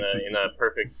ideally in a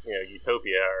perfect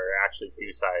utopia are actually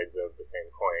two sides of the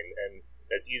same coin. And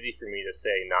it's easy for me to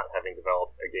say, not having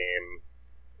developed a game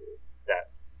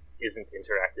that isn't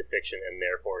interactive fiction and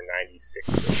therefore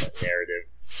 96% narrative.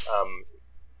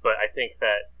 But I think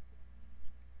that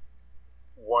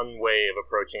one way of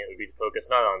approaching it would be to focus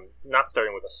not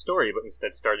starting with a story, but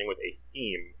instead starting with a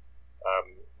theme.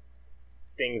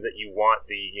 Things that you want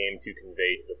the game to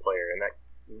convey to the player, and that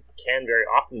can very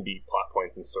often be plot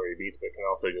points and story beats, but it can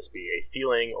also just be a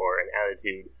feeling or an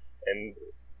attitude. And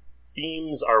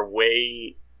themes are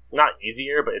way not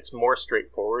easier, but it's more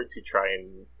straightforward to try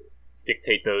and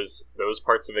dictate those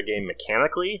parts of a game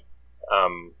mechanically,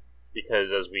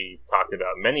 because as we talked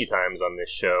about many times on this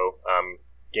show,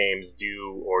 games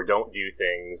do or don't do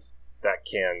things that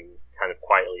can kind of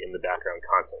quietly in the background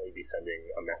constantly be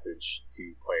sending a message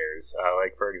to players.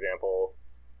 Like, for example,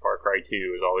 Far Cry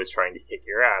 2 is always trying to kick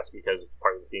your ass because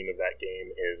part of the theme of that game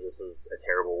is this is a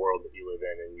terrible world that you live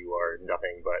in and you are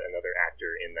nothing but another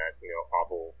actor in that,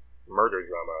 awful murder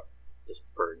drama, just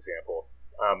for example.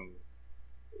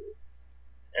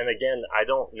 And again, I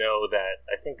don't know that,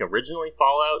 I think originally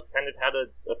Fallout kind of had a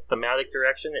thematic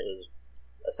direction. It was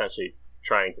essentially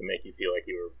trying to make you feel like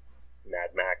you were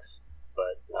Mad Max.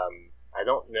 But I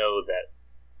don't know that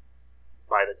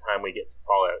by the time we get to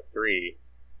Fallout 3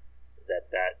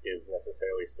 that is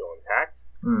necessarily still intact.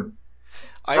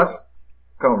 I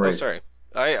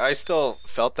still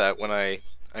felt that when I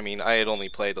had only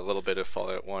played a little bit of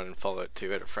Fallout 1 and Fallout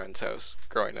 2 at a friend's house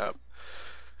growing up.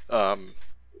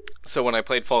 So when I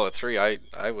played Fallout 3, I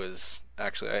was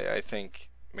actually, I think,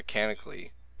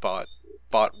 mechanically bought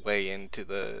way into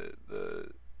the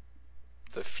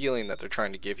feeling that they're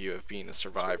trying to give you of being a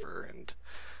survivor, and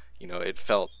it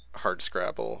felt hard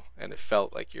scrabble, and it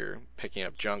felt like you're picking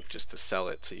up junk just to sell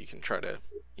it so you can try to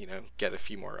get a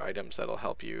few more items that'll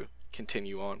help you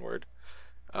continue onward.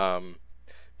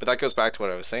 But that goes back to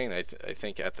what I was saying. I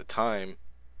think at the time,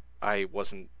 I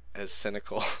wasn't as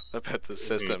cynical about the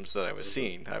systems that I was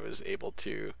seeing. I was able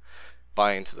to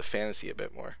buy into the fantasy a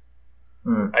bit more.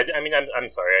 I mean, I'm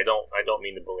sorry. I don't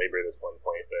mean to belabor this one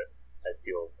point, but I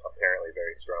feel apparently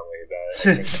very strongly about it.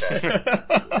 I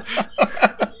think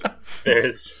that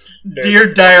there's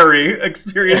Dear Diary,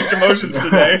 experienced emotions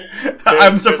today.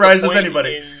 I'm surprised as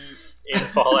anybody. In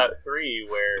Fallout 3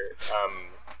 where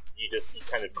you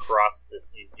kind of cross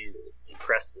this, you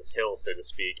crest this hill, so to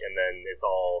speak, and then it's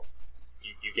all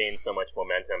you gain so much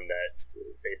momentum that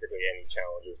basically any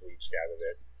challenge is leached out of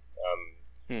it.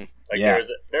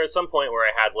 There was some point where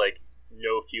I had like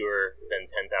no fewer than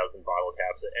 10,000 bottle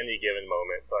caps at any given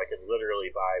moment, so I could literally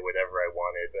buy whatever I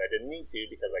wanted, but I didn't need to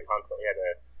because I constantly had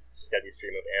a steady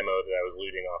stream of ammo that I was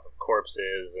looting off of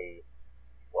corpses, and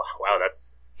wow,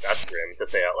 that's grim to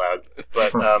say out loud.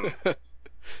 But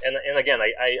and again,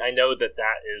 I know that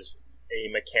is a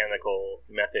mechanical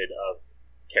method of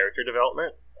character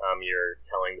development. You're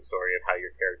telling the story of how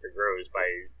your character grows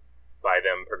by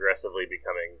them progressively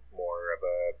becoming more of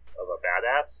a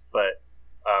badass. But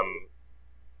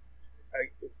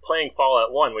playing Fallout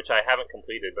 1, which I haven't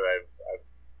completed, but I've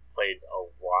played a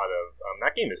lot of,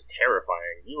 that game is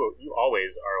terrifying. You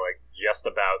always are like just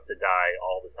about to die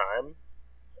all the time,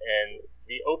 and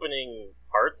the opening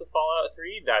parts of Fallout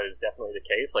 3, that is definitely the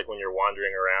case. Like when you're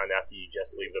wandering around after you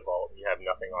just leave the vault and you have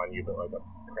nothing on you but like a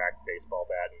cracked baseball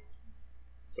bat and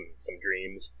some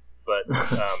dreams. But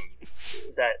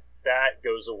that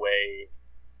goes away,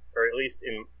 or at least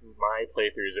in my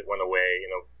playthroughs it went away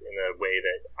in a way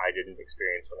that I didn't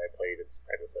experience when I played its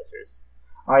predecessors.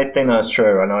 I think that's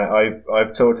true, and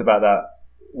I've talked about that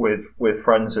with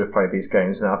friends who have played these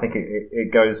games, and I think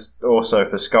it goes also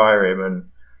for Skyrim and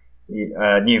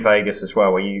New Vegas as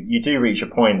well, where you do reach a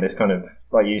point, this kind of,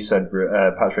 like you said,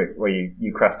 Patrick, where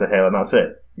you crest a hill and that's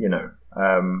it.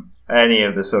 Any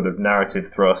of the sort of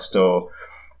narrative thrust or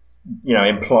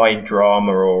implied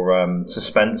drama or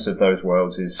suspense of those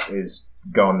worlds is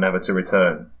gone, never to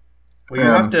return. Well, you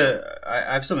have to.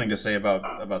 I have something to say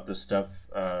about this stuff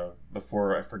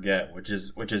before I forget, which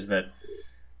is that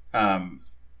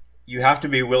you have to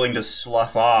be willing to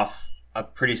slough off a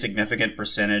pretty significant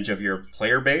percentage of your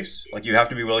player base. Like you have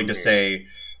to be willing to say,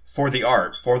 for the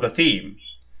art, for the theme,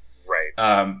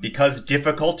 right? Because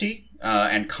difficulty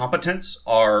and competence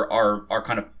are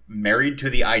kind of married to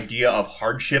the idea of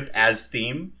hardship as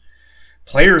theme.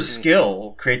 Player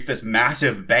skill creates this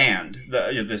massive band,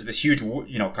 this huge,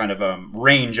 kind of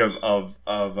range of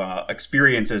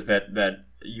experiences that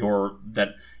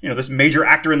this major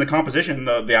actor in the composition,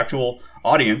 the actual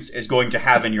audience, is going to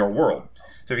have in your world.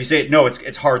 So if you say no,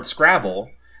 it's hard Scrabble.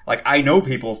 Like I know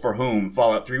people for whom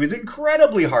Fallout 3 was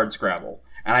incredibly hard Scrabble,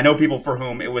 and I know people for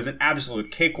whom it was an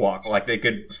absolute cakewalk. Like they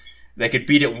could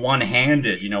beat it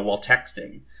one-handed, while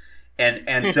texting,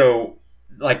 and so.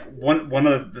 Like one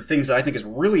of the things that I think is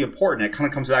really important, it kind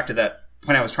of comes back to that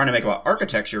point I was trying to make about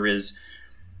architecture, is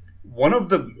one of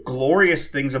the glorious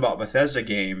things about Bethesda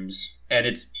games, and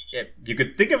you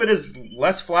could think of it as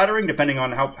less flattering depending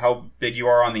on how big you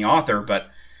are on the author, but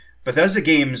Bethesda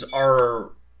games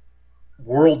are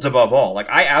worlds above all. Like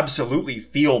I absolutely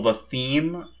feel the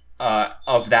theme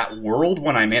of that world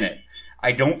when I'm in it.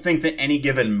 I don't think that any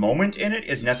given moment in it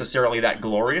is necessarily that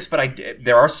glorious, but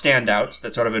there are standouts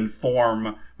that sort of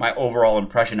inform my overall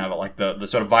impression of it, like the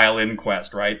sort of violin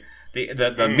quest, right?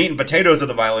 The meat and potatoes of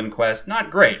the violin quest, not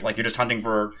great. Like you're just hunting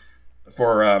for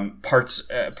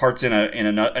parts in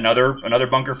another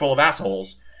bunker full of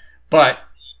assholes, but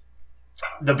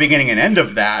the beginning and end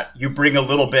of that, you bring a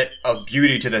little bit of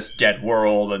beauty to this dead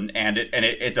world, and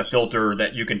it's a filter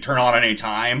that you can turn on any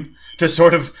time to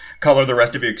sort of color the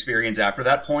rest of your experience after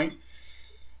that point.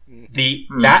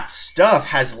 That stuff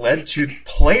has led to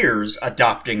players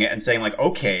adopting it and saying like,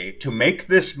 okay, to make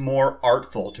this more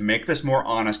artful, to make this more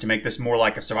honest, to make this more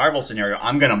like a survival scenario,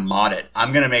 I'm going to mod it.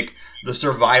 I'm going to make the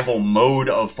survival mode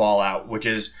of Fallout, which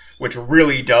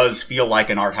really does feel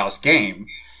like an art house game.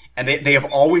 And they have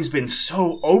always been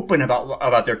so open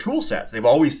about their tool sets. They've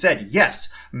always said, yes,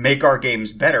 make our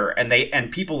games better.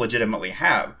 And people legitimately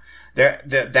have.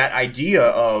 That idea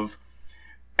of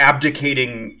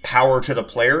abdicating power to the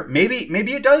player, maybe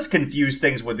it does confuse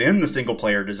things within the single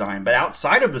player design, but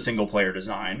outside of the single player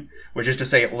design, which is to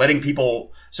say letting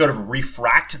people sort of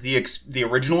refract the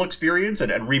original experience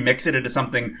and remix it into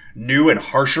something new and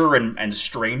harsher and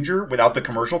stranger without the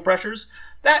commercial pressures,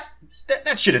 that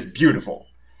shit is beautiful.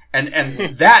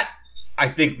 And that, I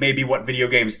think, may be what video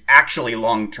games actually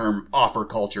long-term offer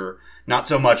culture, not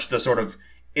so much the sort of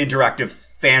interactive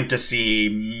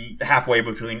fantasy halfway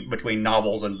between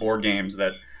novels and board games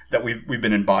that that we've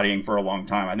been embodying for a long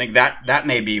time. I think that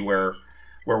may be where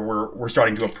we're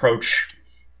starting to approach,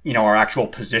 our actual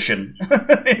position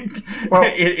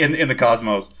in the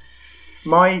cosmos.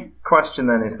 My question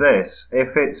then is this: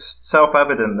 if it's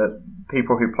self-evident that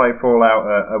people who play Fallout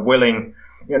are willing,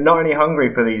 not only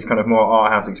hungry for these kind of more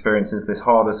art house experiences, this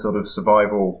harder sort of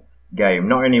survival game,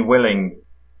 not only willing,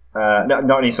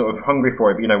 not only sort of hungry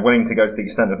for it, but willing to go to the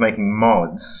extent of making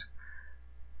mods.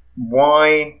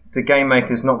 Why do game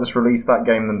makers not just release that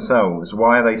game themselves?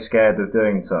 Why are they scared of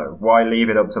doing so? Why leave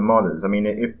it up to modders? I mean,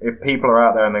 if people are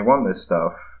out there and they want this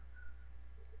stuff,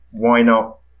 why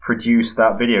not produce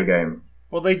that video game?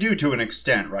 Well, they do to an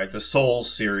extent, right? The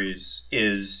Souls series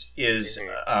is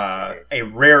a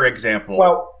rare example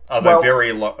of a very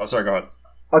sorry, go ahead.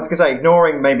 I was going to say,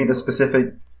 ignoring maybe the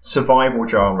specific survival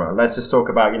genre, let's just talk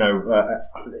about, in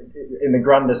the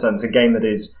grander sense, a game that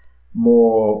is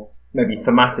more maybe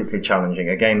thematically challenging,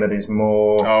 a game that is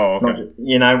more... Oh, okay.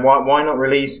 Why not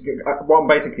release... What I'm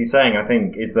basically saying, I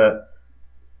think, is that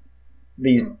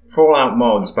these Fallout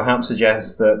mods perhaps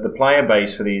suggest that the player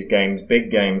base for these games,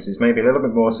 big games, is maybe a little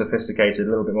bit more sophisticated, a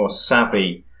little bit more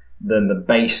savvy than the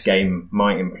base game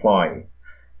might imply.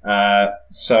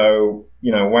 So,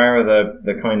 where are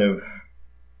the kind of...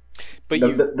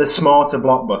 the smarter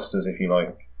blockbusters, if you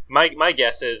like? My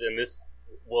guess is, and this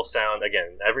will sound,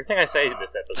 again, everything I say in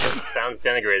this episode sounds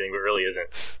denigrating, but really isn't.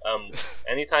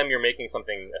 Anytime you're making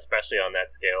something, especially on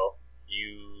that scale,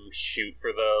 you shoot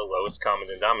for the lowest common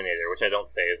denominator, which I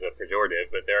don't say is a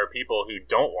pejorative, but there are people who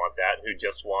don't want that, who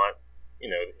just want,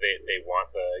 they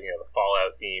want the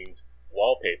Fallout themed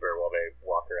wallpaper while they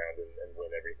walk around and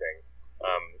win everything.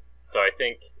 So I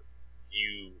think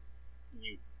you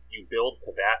build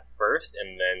to that first,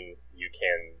 and then you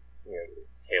can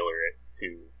tailor it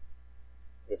to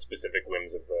the specific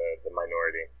whims of the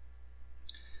minority.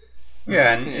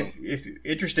 Yeah, and if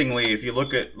interestingly, if you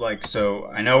look at so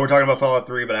I know we're talking about Fallout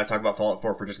 3, but I have to talk about Fallout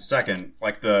 4 for just a second.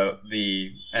 Like and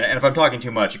if I'm talking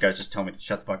too much, you guys just tell me to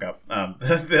shut the fuck up. No,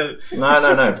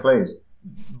 please.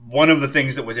 One of the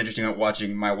things that was interesting about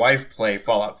watching my wife play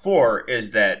Fallout 4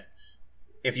 is that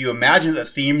if you imagine the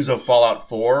themes of Fallout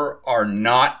 4 are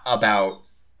not about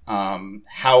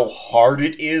how hard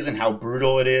it is and how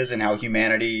brutal it is and how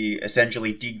humanity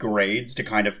essentially degrades to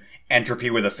kind of entropy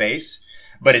with a face,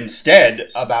 but instead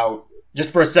about, just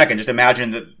for a second, just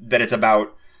imagine that it's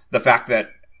about the fact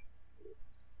that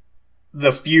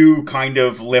the few kind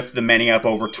of lift the many up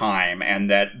over time,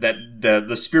 and that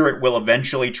the spirit will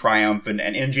eventually triumph, and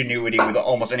ingenuity with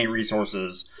almost any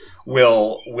resources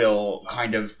will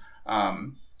kind of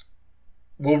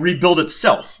will rebuild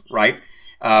itself, right?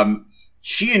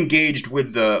 She engaged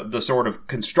with the sort of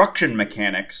construction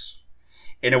mechanics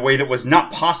in a way that was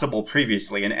not possible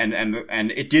previously,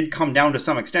 and it did come down to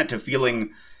some extent to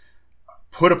feeling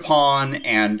put upon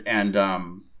and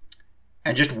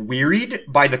just wearied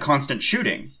by the constant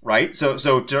shooting, right? So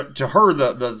to her,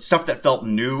 the stuff that felt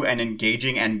new and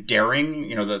engaging and daring,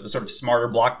 the sort of smarter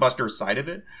blockbuster side of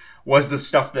it, was the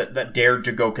stuff that dared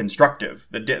to go constructive,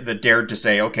 that dared to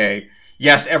say, okay,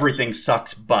 yes, everything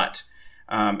sucks, but...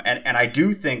 And I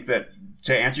do think that,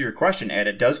 to answer your question, Ed,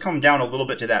 it does come down a little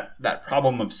bit to that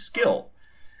problem of skill.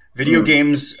 Video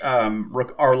games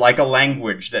are like a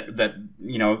language that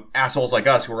assholes like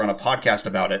us who are on a podcast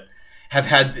about it have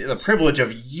had the privilege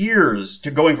of years to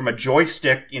going from a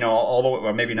joystick, all the way,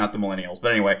 well, maybe not the millennials,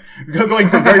 but anyway, going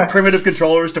from very primitive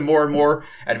controllers to more and more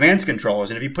advanced controllers.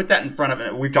 And if you put that in front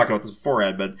of, we've talked about this before,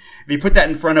 Ed, but if you put that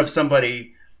in front of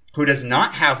somebody who does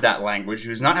not have that language, who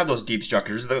does not have those deep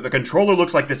structures, the controller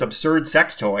looks like this absurd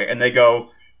sex toy, and they go,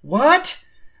 what?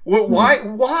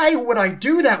 Why would I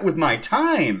do that with my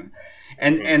time?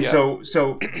 So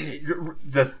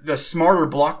the smarter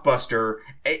blockbuster,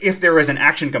 if there is an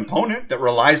action component that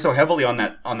relies so heavily on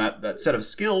that set of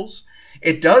skills,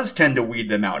 it does tend to weed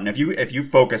them out. And if you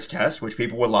focus test, which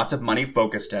people with lots of money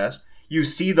focus test, you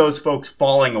see those folks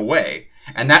falling away.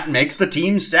 And that makes the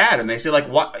team sad, and they say, like,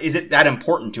 "What is it that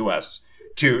important to us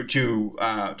to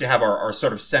have our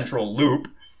sort of central loop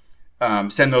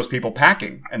send those people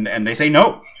packing?" And they say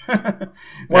no.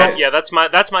 Well, yeah, that's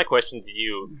my question to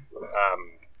you,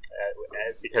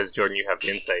 because Jordan, you have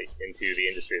insight into the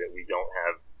industry that we don't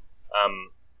have.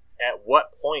 At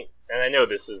what point? And I know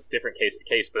this is different case to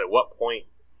case, but at what point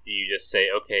do you just say,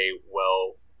 "Okay,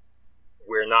 well,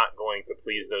 we're not going to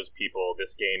please those people.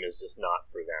 This game is just not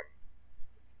for them"?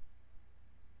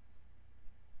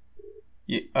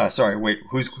 Sorry, wait,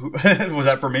 who was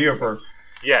that, for me or for?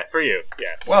 Yeah, for you.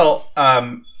 Yeah. Well,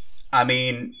 I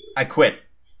mean, I quit.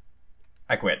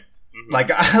 Mm-hmm.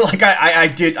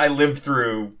 I lived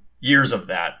through years of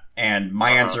that, and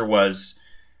my answer was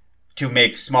to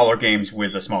make smaller games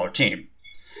with a smaller team.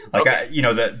 Like,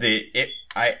 Okay.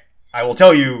 I will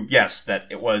tell you, yes, that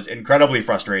it was incredibly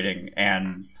frustrating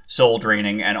and soul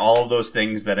draining and all of those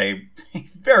things that a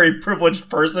very privileged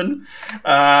person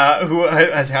who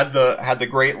has had the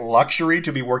great luxury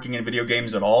to be working in video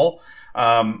games at all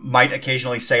might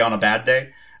occasionally say on a bad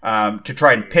day, to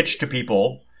try and pitch to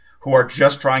people who are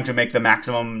just trying to make the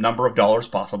maximum number of dollars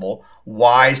possible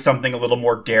why something a little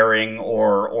more daring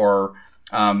or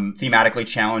thematically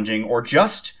challenging, or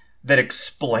just that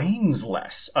explains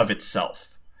less of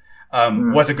itself,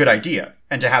 was a good idea,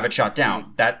 and to have it shot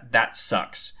down, that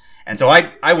sucks. And so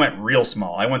I went real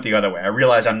small. I went the other way. I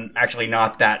realized I'm actually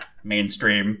not that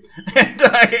mainstream, and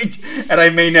I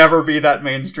may never be that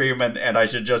mainstream, and I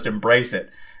should just embrace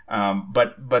it.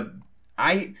 But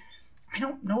I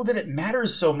don't know that it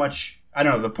matters so much. I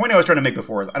don't know. The point I was trying to make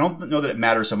before is I don't know that it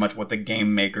matters so much what the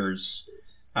game makers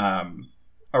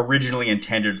originally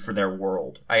intended for their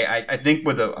world. I think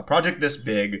with a project this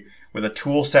big, with a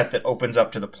tool set that opens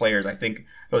up to the players, I think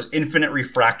those infinite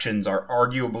refractions are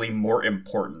arguably more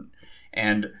important.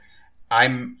 And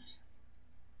I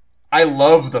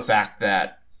love the fact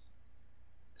that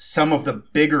some of the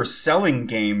bigger selling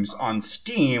games on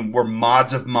Steam were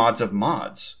mods of mods of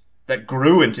mods that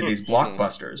grew into these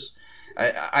blockbusters.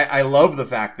 I love the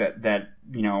fact that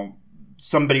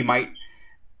somebody might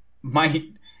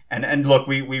and look,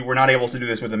 we were not able to do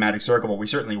this with the Magic Circle, but we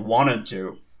certainly wanted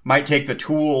to. Might take the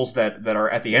tools that are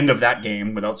at the end of that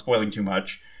game, without spoiling too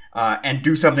much, and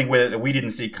do something with it that we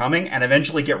didn't see coming, and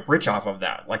eventually get rich off of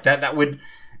that. Like that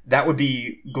would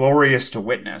be glorious to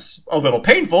witness. A little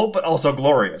painful, but also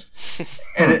glorious.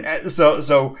 And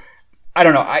so I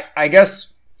don't know. I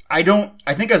guess I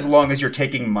think as long as you're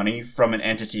taking money from an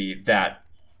entity that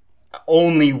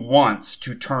only wants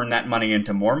to turn that money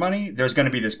into more money, there's going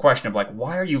to be this question of like,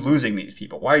 why are you losing these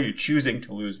people? Why are you choosing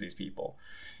to lose these people?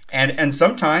 And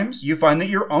sometimes you find that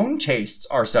your own tastes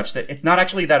are such that it's not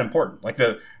actually that important. Like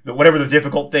the whatever the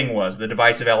difficult thing was, the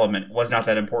divisive element was not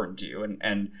that important to you.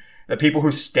 And the people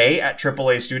who stay at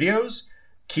AAA studios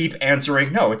keep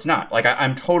answering, no, it's not. Like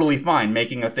I'm totally fine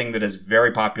making a thing that is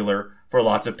very popular for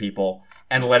lots of people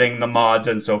and letting the mods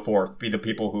and so forth be the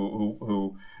people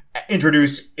who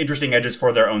introduce interesting edges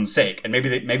for their own sake. And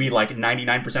maybe like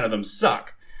 99% of them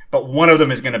suck, but one of them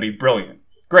is going to be brilliant.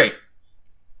 Great.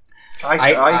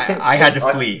 I had to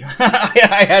flee.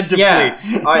 I had to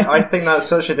flee. I think that's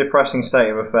such a depressing state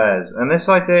of affairs. And this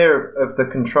idea of the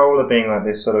controller being like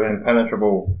this sort of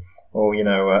impenetrable or,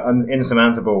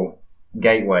 insurmountable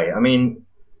gateway. I mean,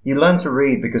 you learn to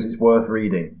read because it's worth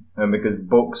reading and because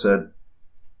books are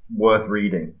worth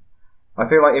reading. I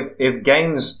feel like if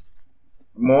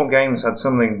more games had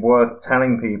something worth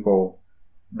telling people,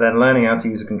 then learning how to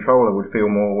use a controller would feel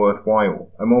more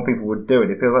worthwhile, and more people would do it.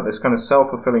 It feels like this kind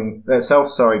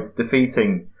of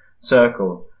defeating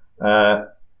circle.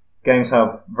 Games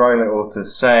have very little to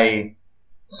say,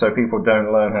 so people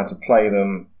don't learn how to play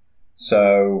them,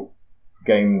 so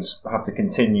games have to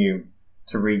continue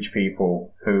to reach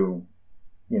people who,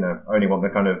 only want the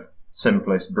kind of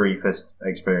simplest, briefest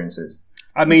experiences.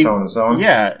 I mean, so on and so on.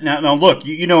 Yeah. Now, look,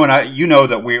 you know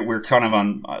that we're kind of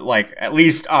on like at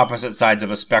least opposite sides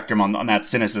of a spectrum on that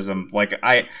cynicism. Like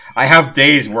I have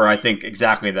days where I think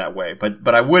exactly that way,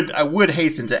 but I would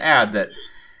hasten to add that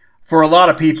for a lot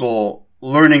of people,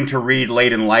 learning to read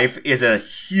late in life is a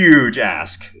huge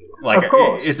ask. Like of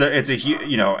course. it's a huge,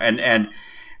 and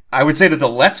I would say that the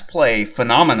Let's Play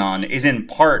phenomenon is in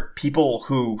part people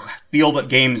who feel that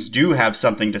games do have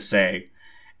something to say.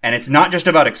 And it's not just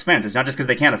about expense. It's not just because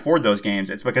they can't afford those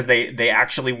games. It's because they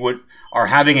actually are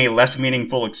having a less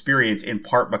meaningful experience in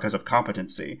part because of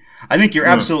competency. I think you're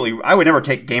absolutely, I would never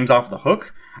take games off the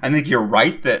hook. I think you're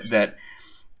right that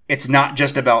it's not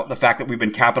just about the fact that we've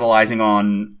been capitalizing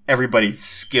on everybody's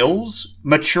skills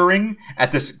maturing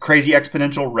at this crazy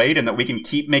exponential rate and that we can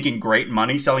keep making great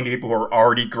money selling to people who are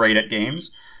already great at games.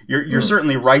 You're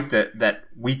certainly right that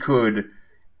we could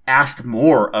ask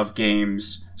more of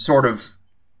games sort of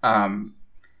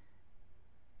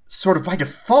by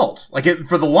default. Like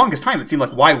for the longest time, it seemed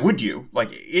like, why would you? Like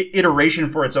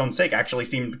iteration for its own sake actually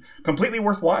seemed completely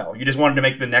worthwhile. You just wanted to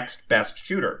make the next best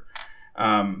shooter.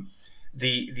 But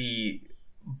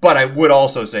I would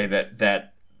also say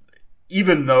that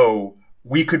even though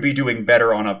we could be doing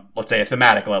better on let's say a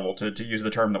thematic level, to use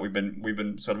the term that we've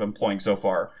been sort of employing so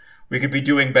far, we could be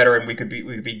doing better and we could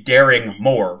be daring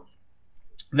more.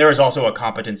 There is also a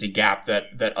competency gap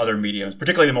that other mediums,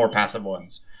 particularly the more passive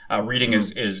ones, reading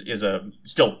is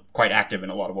still quite active in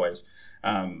a lot of ways.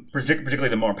 Particularly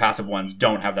the more passive ones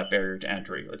don't have that barrier to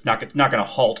entry. It's not going to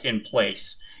halt in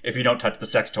place if you don't touch the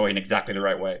sex toy in exactly the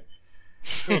right way.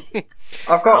 I've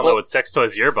I don't know got what sex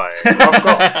toys you're buying.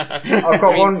 I've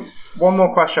got one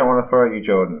more question I want to throw at you,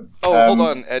 Jordan. Oh, hold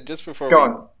on, Ed. Just before Go we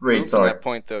on, Reed, move from sorry. that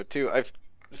point, though, too, I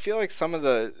feel like some of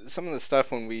the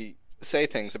stuff when we say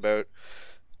things about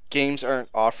games aren't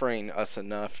offering us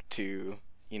enough to,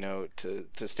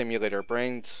 to stimulate our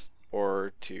brains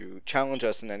or to challenge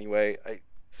us in any way.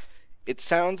 It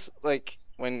sounds like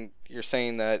when you're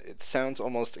saying that, it sounds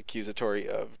almost accusatory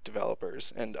of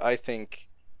developers, and I think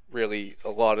really a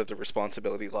lot of the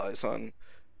responsibility lies on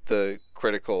the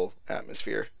critical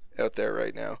atmosphere out there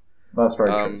right now. That's very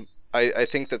true. I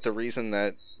think that the reason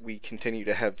that we continue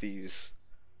to have these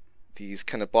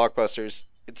kind of blockbusters,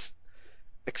 it's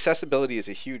accessibility is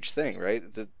a huge thing,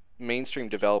 right? The mainstream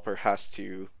developer has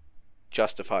to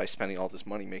justify spending all this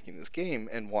money making this game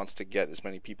and wants to get as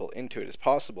many people into it as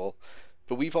possible.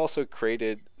 But we've also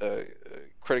created a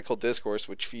critical discourse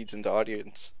which feeds into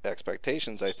audience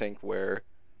expectations, I think, where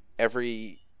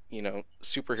every,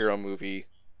 superhero movie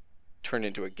turned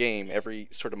into a game, every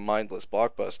sort of mindless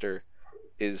blockbuster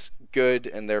is good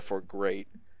and therefore great.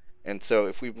 And so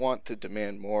if we want to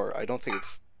demand more, I don't think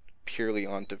it's purely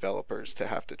on developers to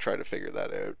have to try to figure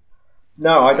that out.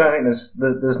 No, I don't think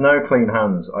there's no clean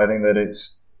hands. I think that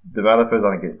it's developers,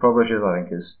 I think it's publishers, I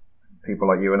think it's people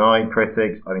like you and I,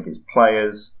 critics, I think it's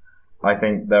players. I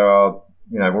think there are,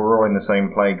 we're all in the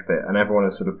same plague pit, and everyone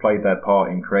has sort of played their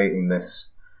part in creating this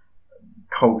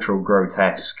cultural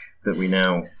grotesque that we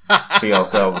now see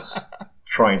ourselves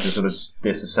trying to sort of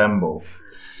disassemble.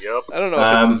 Yep. I don't know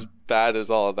if it's as bad as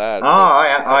all of that.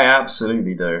 I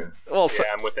absolutely do. Well,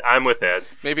 I'm with Ed.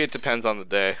 Maybe it depends on the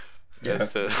day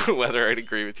as to whether I'd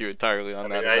agree with you entirely on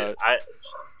that. Or not.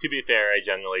 To be fair, I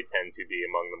generally tend to be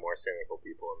among the more cynical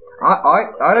people in the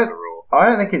room. I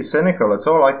don't think it's cynical at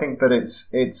all. I think that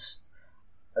it's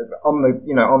on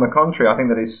the contrary. I think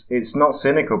that it's not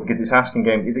cynical because it's asking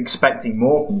games, it's expecting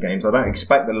more from games. I don't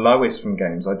expect the lowest from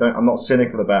games. I'm not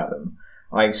cynical about them.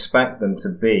 I expect them to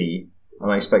be,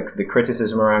 and I expect the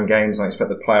criticism around games, and I expect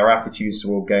the player attitudes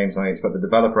toward games, and I expect the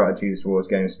developer attitudes towards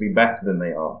games to be better than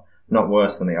they are, not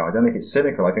worse than they are. I don't think it's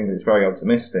cynical. I think that it's very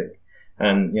optimistic.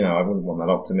 And, I wouldn't want that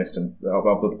optimism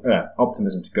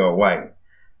to go away.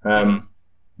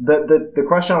 The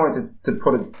question I wanted to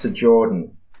put it to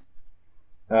Jordan,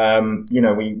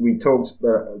 we talked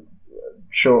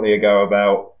shortly ago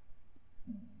about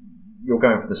you're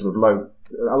going for the sort of low.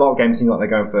 A lot of games seem like they're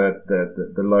going for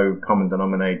the low common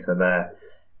denominator there.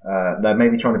 They're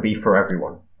maybe trying to be for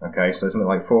everyone. Okay, so something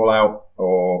like Fallout,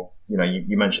 or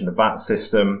you mentioned the VAT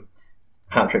system.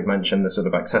 Patrick mentioned the sort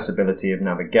of accessibility of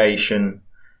navigation.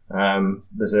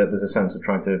 There's a sense of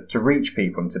trying to reach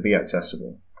people and to be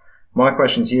accessible. My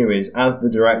question to you is, as the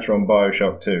director on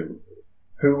BioShock 2,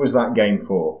 who was that game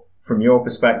for? From your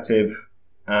perspective,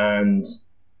 and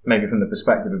maybe from the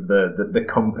perspective of the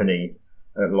company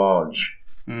at large?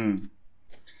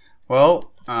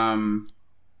 Well,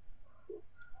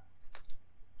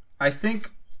 I think...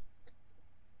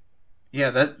 Yeah,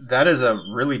 that is a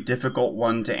really difficult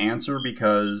one to answer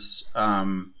because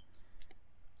I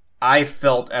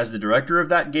felt as the director of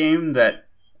that game that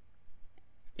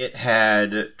it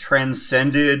had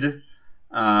transcended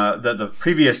the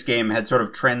previous game had sort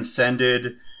of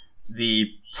transcended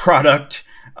the product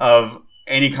of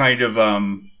any kind of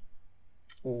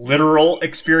literal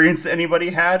experience that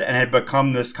anybody had, and had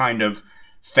become this kind of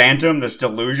phantom, this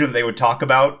delusion that they would talk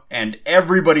about, and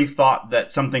everybody thought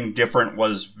that something different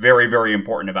was very, very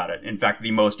important about it. In fact, the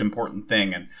most important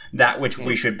thing, and that which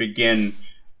we should begin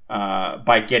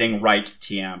by getting right,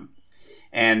 TM.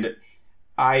 And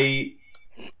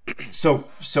so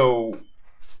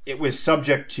it was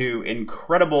subject to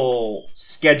incredible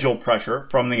schedule pressure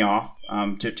from the off,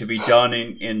 to be done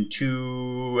in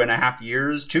 2.5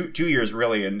 years, 2 years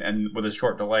really, and with a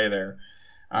short delay there.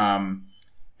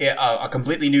 A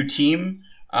completely new team,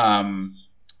 made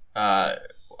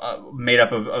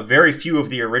up of very few of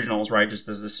the originals, right? Just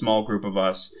as this small group of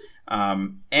us,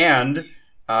 and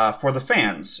for the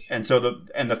fans, and so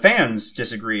the fans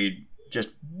disagreed just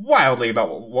wildly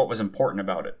about what was important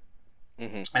about it,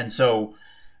 and so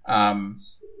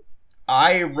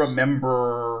I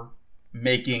remember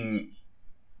making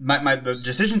the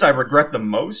decisions I regret the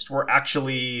most were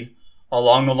actually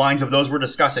along the lines of those we're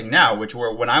discussing now, which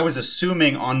were when I was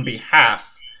assuming on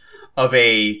behalf of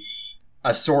a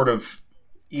sort of,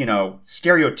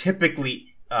 stereotypically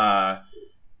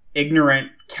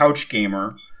ignorant couch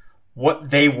gamer,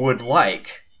 what they would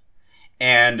like,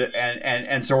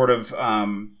 and sort of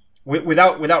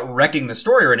without wrecking the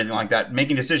story or anything like that,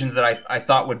 making decisions that I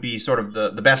thought would be sort of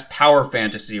the best power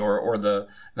fantasy or the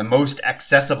most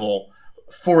accessible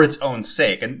for its own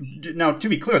sake. And now, to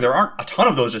be clear, there aren't a ton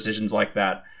of those decisions like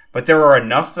that, but there are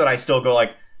enough that I still go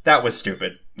like, that was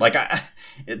stupid. Like,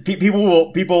 people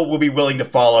will be willing to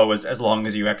follow as long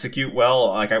as you execute well.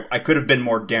 Like, I could have been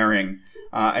more daring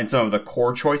in some of the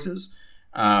core choices.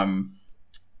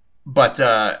 But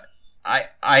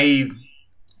I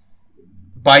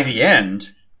by the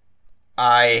end,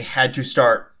 I had to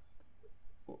start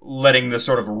letting the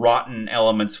sort of rotten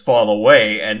elements fall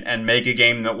away and make a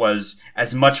game that was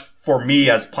as much for me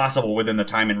as possible within the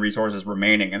time and resources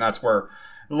remaining. And that's where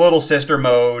the Little Sister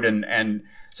mode and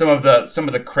some of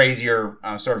the crazier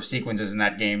sort of sequences in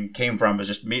that game came from. Was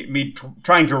just me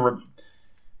trying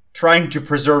to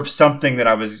preserve something that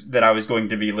I was going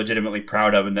to be legitimately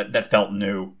proud of and that felt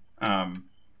new.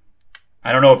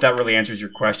 I don't know if that really answers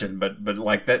your question, but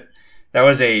like that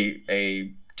was a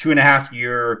 2.5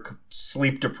 year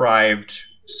sleep deprived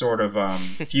sort of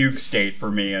fugue state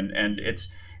for me, and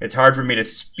it's hard for me to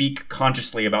speak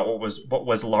consciously about what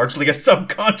was largely a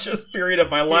subconscious period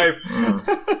of my life.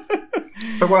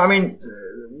 But well, I mean,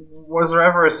 was there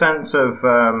ever a sense of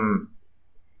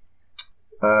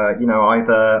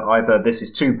either this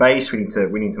is too base, we need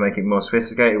to make it more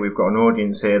sophisticated, we've got an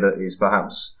audience here that is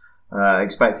perhaps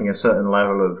expecting a certain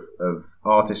level of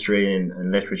artistry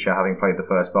and literature, having played the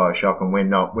first BioShock, and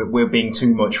we're being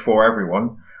too much for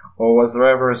everyone? Or was there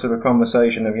ever a sort of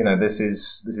conversation of, this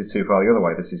is too far the other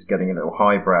way, this is getting a little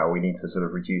highbrow, we need to sort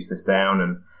of reduce this down,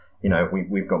 and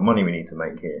we've got money we need to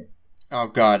make here? Oh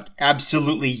God,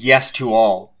 absolutely yes to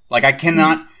all. Like, I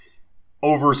cannot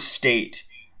overstate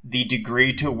the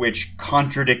degree to which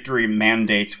contradictory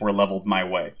mandates were leveled my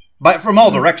way. But from all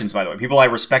directions, by the way. People I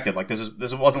respected. Like,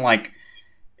 this wasn't like...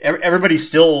 Everybody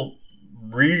still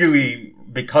really,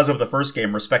 because of the first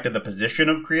game, respected the position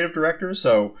of creative directors.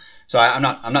 So I'm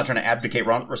not trying to abdicate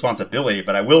responsibility,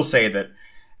 but I will say that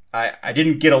I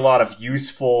didn't get a lot of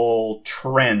useful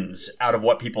trends out of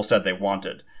what people said they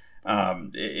wanted.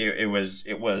 It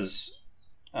was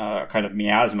kind of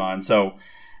miasma. And so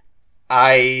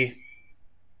I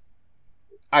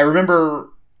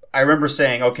remember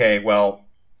saying, okay, well,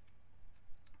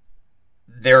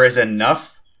 there is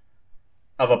enough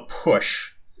of a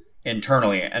push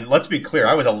internally. And let's be clear,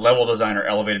 I was a level designer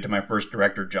elevated to my first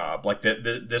director job. Like,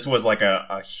 this was like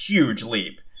a huge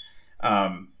leap.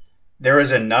 There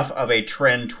is enough of a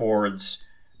trend towards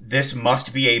this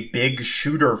must be a big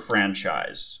shooter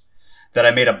franchise that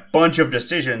I made a bunch of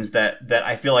decisions that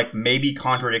I feel like maybe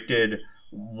contradicted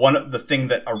one of the thing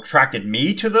that attracted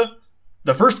me to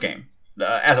the first game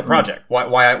as a project.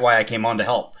 Why I came on to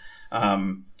help.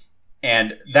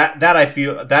 And that I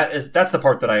feel that's the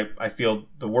part that I feel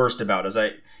the worst about is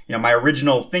my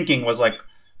original thinking was like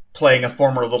playing a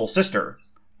former Little Sister,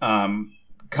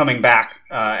 coming back,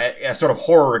 a sort of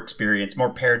horror experience,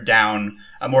 more pared down,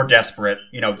 more desperate,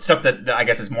 stuff that I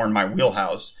guess is more in my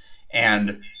wheelhouse.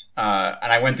 And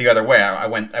I went the other way. I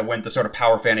went the sort of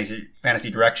power fantasy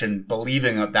direction,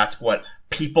 believing that that's what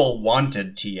people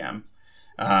wanted TM.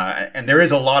 And there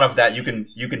is a lot of that. You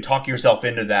can talk yourself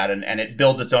into that, and it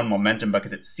builds its own momentum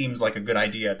because it seems like a good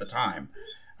idea at the time.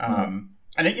 And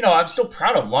I'm still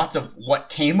proud of lots of what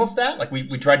came of that. Like,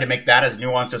 we tried to make that as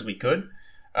nuanced as we could.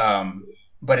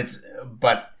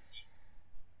 But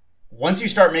once you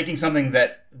start making something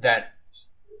that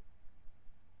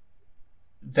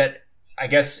I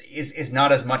guess is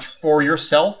not as much for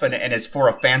yourself and is for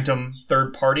a phantom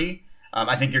third party,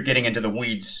 I think you're getting into the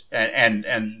weeds,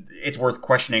 and it's worth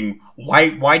questioning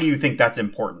why do you think that's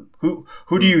important? Who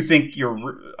do you think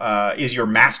is your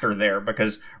master there?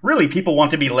 Because really, people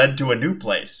want to be led to a new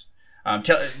place.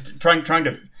 Trying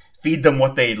to feed them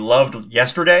what they loved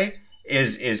yesterday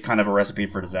is kind of a recipe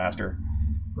for disaster.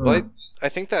 Well, I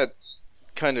think that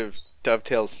kind of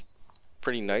dovetails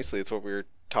pretty nicely with what we were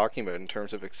talking about in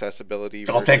terms of accessibility.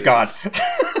 Oh, thank God.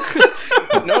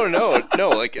 No,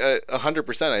 like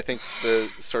 100%. I think the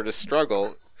sort of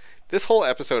struggle. This whole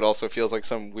episode also feels like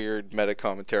some weird meta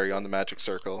commentary on the Magic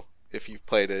Circle. If you've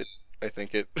played it, I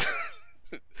think it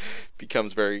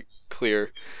becomes very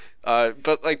clear.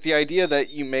 But like the idea that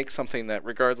you make something that,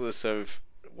 regardless of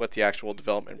what the actual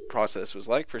development process was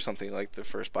like for something like the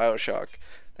first BioShock,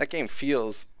 that game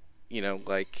feels,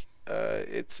 like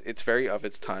it's very of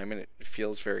its time, and it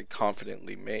feels very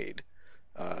confidently made.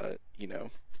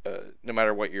 No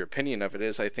matter what your opinion of it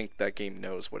is, I think that game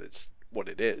knows what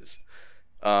it is.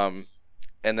 And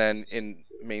then in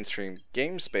mainstream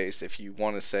game space, if you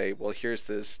want to say, well, here's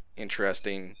this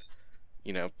interesting,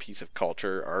 piece of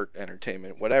culture, art,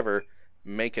 entertainment, whatever,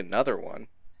 make another one.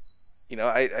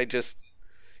 I just,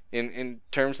 in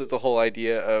terms of the whole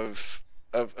idea of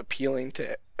appealing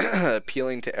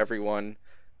to everyone,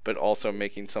 but also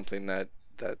making something that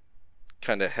that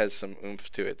kind of has some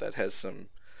oomph to it, that has some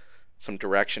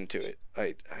direction to it.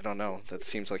 I don't know. That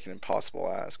seems like an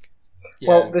impossible ask. Yeah.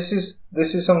 Well, this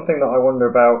is something that I wonder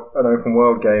about an open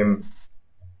world game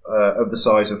of the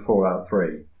size of Fallout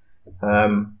 3.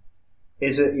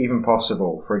 Is it even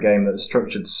possible for a game that's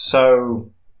structured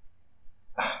so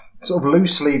sort of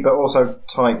loosely but also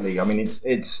tightly? I mean,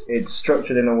 it's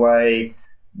structured in a way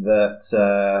that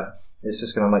it's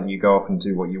just going to let you go off and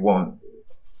do what you want,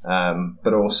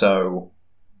 but also,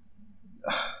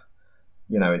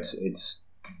 it's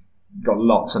got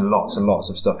lots and lots and lots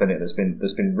of stuff in it that's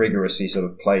been rigorously sort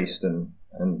of placed and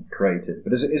created.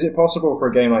 But is it possible for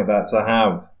a game like that to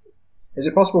have? Is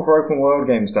it possible for open world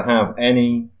games to have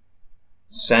any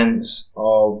sense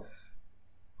of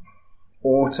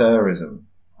auteurism?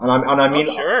 And I mean,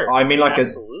 sure. I mean like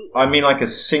Absolutely. I mean like a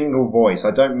single voice.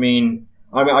 I don't mean.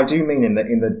 I do mean in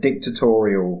the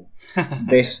dictatorial.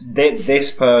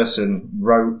 this person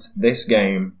wrote this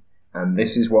game, and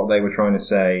this is what they were trying to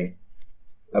say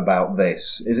about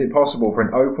this. Is it possible for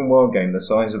an open world game the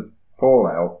size of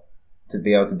Fallout to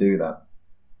be able to do that?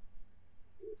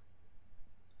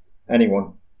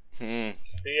 Anyone?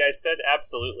 See, I said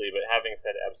absolutely, but having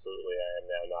said absolutely, I am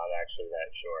now not actually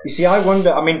that sure. You see, I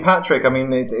wonder. I mean, Patrick. I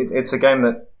mean, it's a game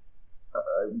that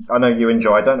I know you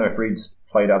enjoy. I don't know if Reed's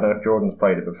played it. I don't know if Jordan's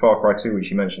played it, but Far Cry 2, which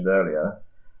you mentioned earlier,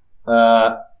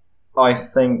 I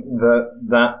think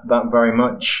that very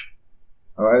much,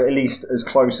 or at least as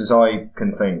close as I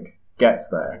can think, gets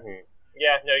there. Mm-hmm.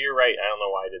 Yeah, no, you're right. I don't know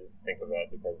why I didn't think of that,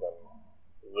 because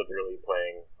I'm literally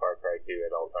playing Far Cry 2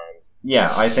 at all times.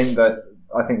 Yeah, I think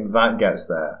that gets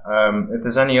there. If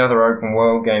there's any other open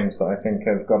world games that I think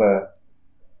have got a...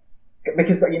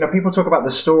 Because, people talk about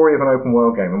the story of an open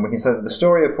world game, and we can say that the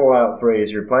story of Fallout 3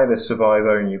 is you play this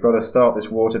survivor, and you've got to start this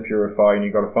water purifier, and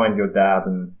you've got to find your dad,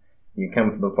 and you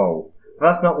come for the vault. But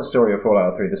that's not the story of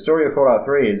Fallout 3. The story of Fallout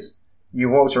 3 is you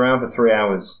walked around for 3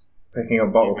 hours picking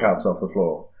up bottle caps off the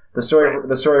floor. The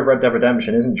story of Red Dead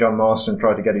Redemption isn't John Marston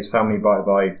trying to get his family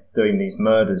by doing these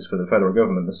murders for the federal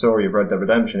government. The story of Red Dead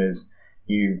Redemption is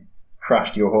you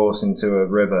crashed your horse into a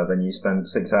river, then you spent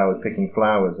 6 hours picking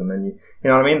flowers, and then you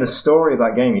know what I mean? The story of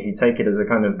that game, if you take it as a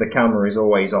kind of the camera is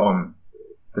always on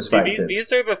perspective. See,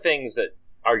 these are the things that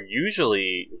are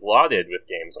usually lauded with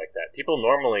games like that. People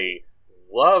normally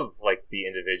love like the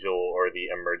individual or the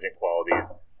emergent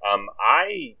qualities.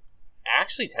 I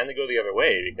actually tend to go the other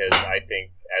way, because I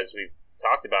think, as we've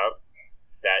talked about,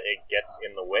 that it gets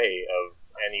in the way of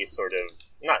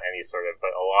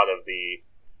but a lot of the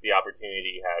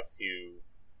opportunity you have to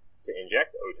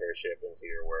inject authorship into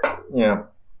your work. Yeah.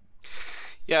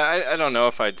 Yeah, I don't know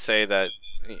if I'd say that,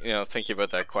 thinking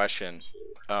about that question,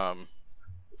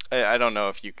 I don't know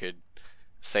if you could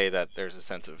say that there's a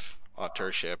sense of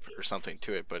authorship or something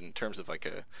to it, but in terms of like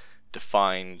a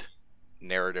defined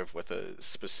narrative with a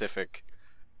specific,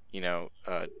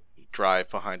 drive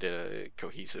behind it, a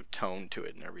cohesive tone to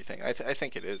it and everything, I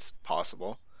think it is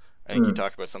possible. I think you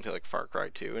talk about something like Far Cry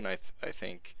 2, and I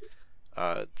think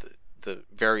the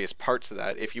various parts of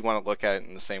that, if you want to look at it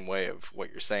in the same way of what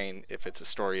you're saying, if it's a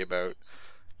story about,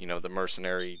 the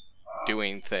mercenary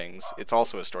doing things, it's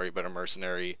also a story about a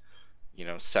mercenary,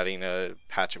 setting a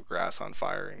patch of grass on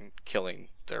fire and killing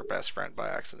their best friend by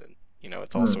accident.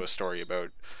 It's also a story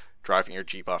about driving your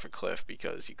Jeep off a cliff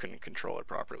because you couldn't control it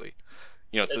properly.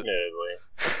 Admittedly.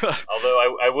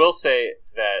 Although I will say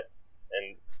that,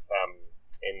 and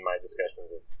in my discussions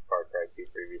of Far Cry 2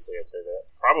 previously, I've said that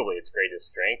probably its greatest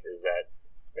strength is that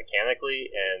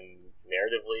mechanically and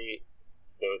narratively,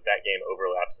 that game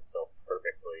overlaps itself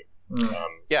perfectly.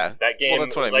 Yeah, that game. Well,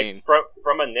 that's what I mean.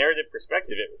 From a narrative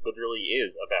perspective, it literally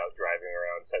is about driving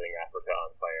around, setting Africa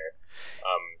on fire.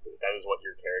 That is what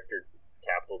your character,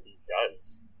 capital D,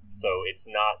 does. So it's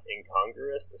not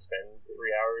incongruous to spend 3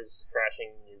 hours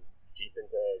crashing your Jeep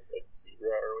into a zebra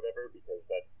or whatever, because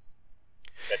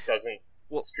that doesn't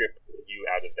strip you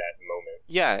out of that moment.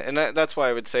 Yeah, and that's why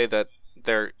I would say that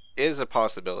there is a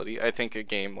possibility. I think a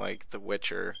game like The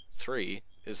Witcher 3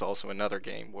 is also another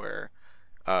game where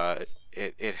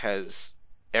it has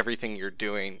everything you're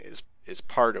doing is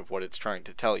part of what it's trying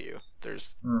to tell you.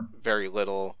 There's very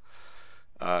little.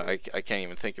 I can't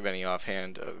even think of any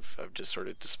offhand of just sort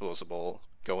of disposable,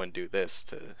 go and do this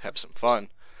to have some fun.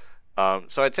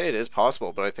 So I'd say it is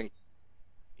possible, but I think,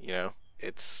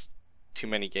 it's too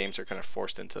many games are kind of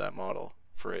forced into that model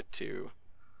for it to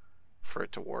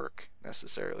work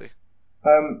necessarily.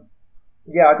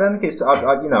 Yeah, I don't think it's.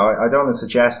 I don't want to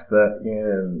suggest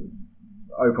that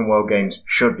open world games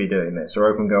should be doing this, or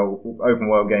open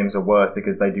world games are worse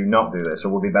because they do not do this, or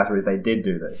would be better if they did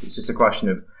do this. It's just a question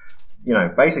of,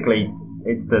 basically,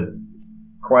 it's the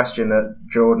question that,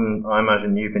 Jordan, I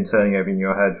imagine you've been turning over in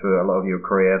your head for a lot of your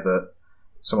career, that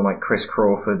someone like Chris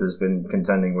Crawford has been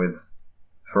contending with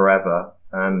forever,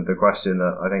 and the question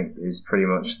that I think is pretty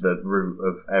much the root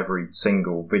of every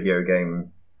single video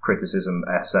game criticism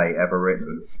essay ever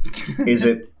written. Is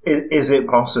it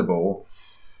possible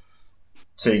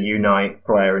to unite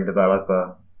player and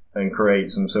developer and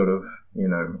create some sort of,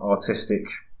 artistic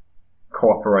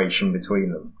cooperation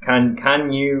between them?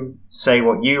 Can you say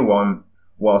what you want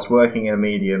whilst working in a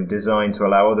medium designed to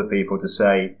allow other people to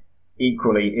say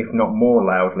equally, if not more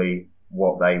loudly,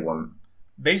 what they want?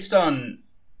 Based on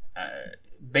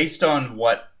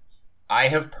what I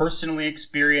have personally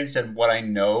experienced and what I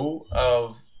know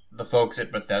of the folks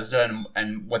at Bethesda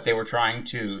and what they were trying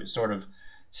to sort of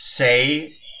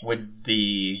say with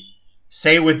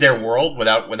their world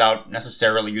without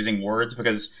necessarily using words,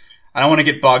 because I don't want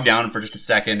to get bogged down for just a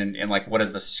second in like, what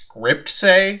does the script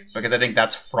say? Because I think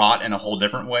that's fraught in a whole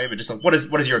different way. But just like, what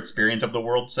is your experience of the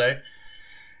world say?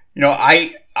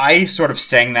 I sort of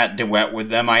sang that duet with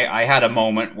them. I had a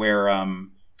moment where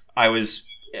I was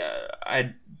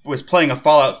playing a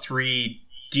Fallout 3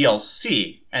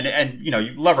 DLC, and you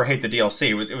love or hate the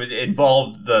DLC. It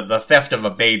involved the theft of a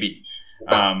baby,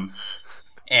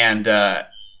 and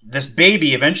this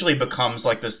baby eventually becomes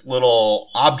like this little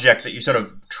object that you sort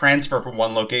of transfer from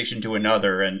one location to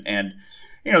another. And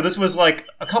this was like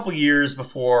a couple years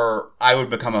before I would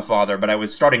become a father, but I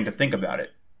was starting to think about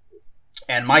it.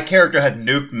 And my character had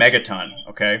nuked Megaton,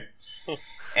 okay?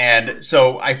 And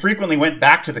so I frequently went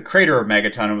back to the crater of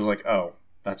Megaton and was like, oh,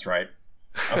 that's right.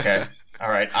 Okay. All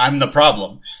right. I'm the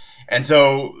problem. And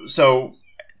so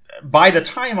by the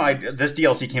time this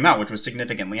DLC came out, which was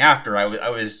significantly after, I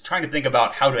was trying to think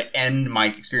about how to end my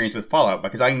experience with Fallout,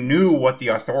 because I knew what the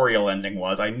authorial ending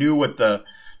was. I knew what the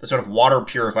sort of water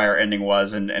purifier ending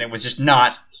was, and it was just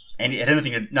not, and it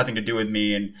had nothing to do with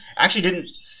me, and actually didn't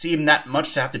seem that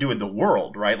much to have to do with the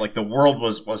world, right? Like the world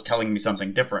was telling me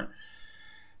something different.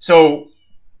 So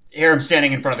here I'm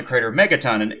standing in front of the crater of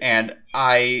Megaton, and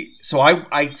I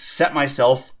set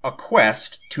myself a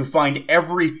quest to find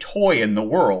every toy in the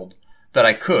world that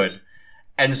I could,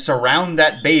 and surround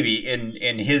that baby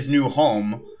in his new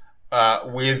home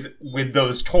with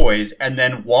those toys, and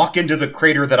then walk into the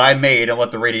crater that I made and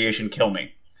let the radiation kill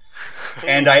me.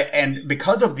 And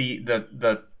because of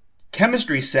the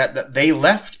chemistry set that they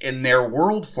left in their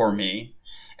world for me,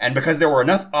 and because there were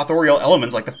enough authorial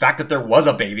elements, like the fact that there was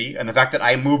a baby, and the fact that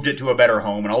I moved it to a better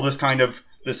home, and all this kind of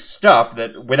this stuff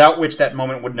that without which that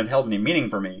moment wouldn't have held any meaning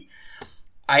for me,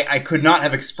 I could not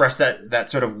have expressed that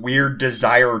sort of weird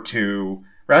desire to,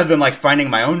 rather than like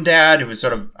finding my own dad, who was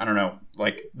sort of, I don't know,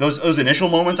 like those initial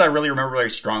moments I really remember very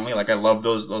strongly. Like I love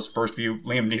those first few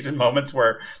Liam Neeson moments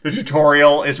where the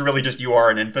tutorial is really just you are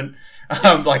an infant.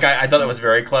 I thought that was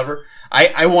very clever.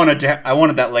 I wanted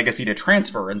that legacy to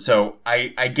transfer, and so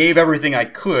I gave everything I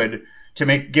could to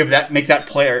make that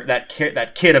player, that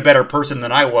kid a better person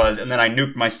than I was, and then I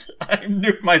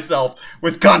nuked myself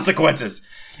with consequences,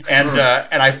 and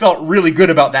I felt really good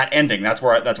about that ending. That's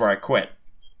where I quit.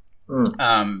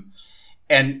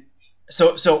 And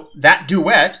so that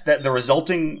duet, that the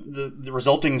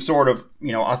resulting sort of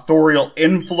authorial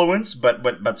influence,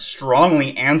 but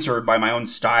strongly answered by my own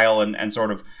style and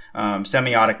sort of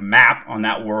semiotic map on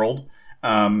that world.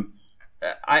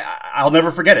 I'll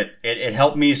never forget it. It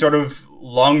helped me sort of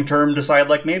long term decide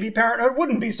like maybe Parenthood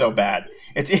wouldn't be so bad.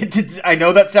 It's I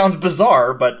know that sounds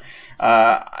bizarre, but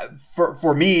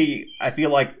for me, I feel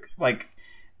like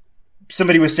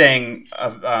somebody was saying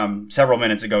several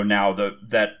minutes ago now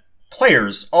that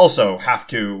players also have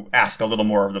to ask a little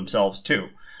more of themselves too.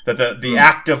 That the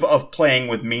act of playing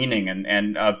with meaning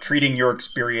and of treating your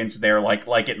experience there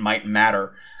like it might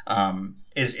matter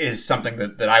is something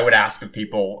that I would ask of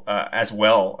people as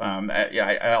well.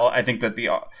 I think that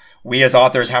we as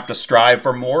authors have to strive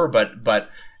for more, but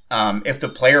if the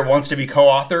player wants to be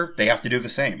co-author, they have to do the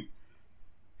same.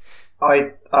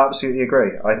 I absolutely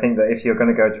agree. I think that if you're going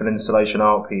to go to an installation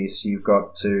art piece, you've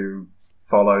got to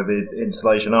follow the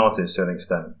installation artist to an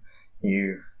extent.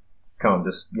 You can't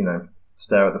just,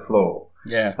 stare at the floor.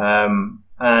 Yeah.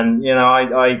 And,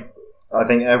 I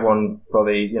think everyone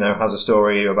probably, has a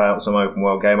story about some open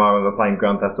world game. I remember playing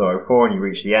Grand Theft Auto 4 and you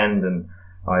reach the end, and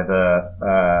either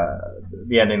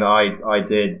the ending that I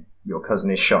did, your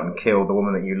cousin is shot and killed, the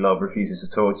woman that you love refuses to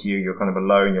talk to you, you're kind of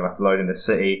alone, you'll have to load in the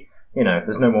city.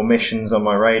 There's no more missions on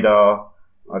my radar.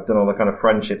 I've done all the kind of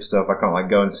friendship stuff. I can't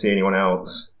go and see anyone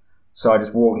else. So I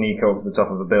just walked Nico up to the top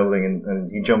of the building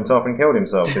and he jumped off and killed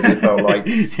himself because it felt like,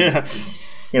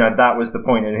 that was the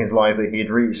point in his life that he had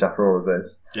reached after all of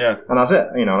this. Yeah. And that's it,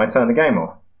 and I turned the game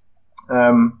off.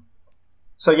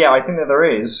 So yeah, I think that there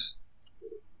is.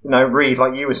 Reed,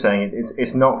 like you were saying,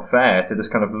 it's not fair to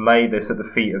just kind of lay this at the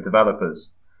feet of developers.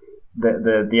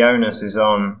 The onus is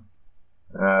on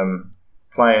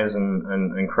players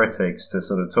and critics to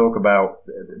sort of talk about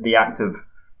the act of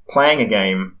playing a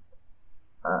game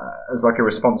as like a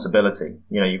responsibility.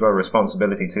 You've got a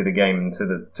responsibility to the game and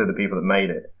to the people that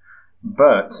made it.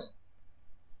 But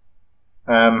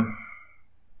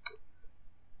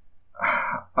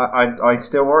I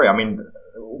still worry. I mean,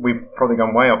 we've probably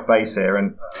gone way off base here,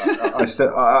 and I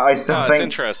still think it's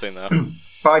interesting though.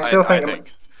 But I still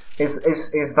think.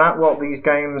 Is that what these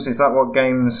games? Is that what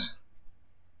games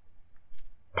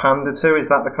pander to? Is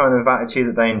that the kind of attitude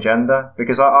that they engender?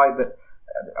 Because the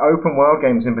open world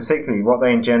games, in particular, what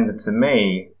they engender to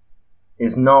me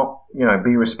is not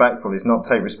be respectful. It's not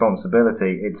take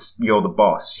responsibility. It's you're the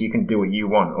boss. You can do what you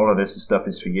want. All of this stuff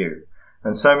is for you.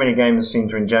 And so many games seem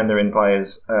to engender in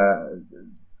players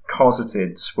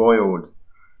cosseted, spoiled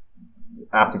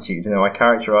attitude. I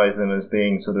characterize them as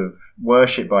being sort of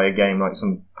worshipped by a game like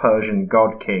some Persian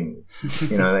god king.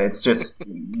 It's just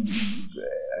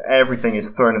everything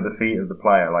is thrown at the feet of the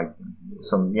player, like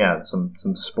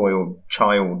some spoiled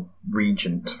child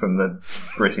regent from the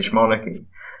British monarchy.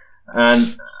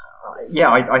 And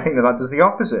I think that does the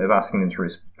opposite of asking them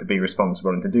to be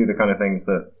responsible and to do the kind of things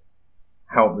that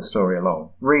help the story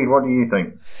along. Reed, what do you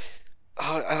think?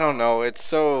 I don't know. It's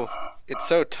so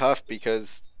tough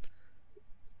because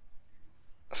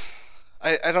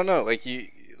I don't know. Like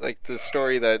the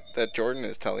story that Jordan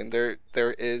is telling. There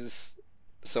is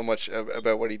so much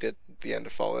about what he did at the end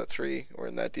of Fallout 3 or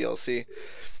in that DLC.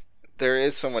 There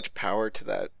is so much power to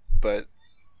that, but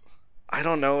I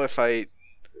don't know if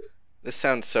this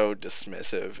sounds so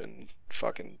dismissive and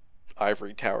fucking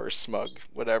ivory tower smug,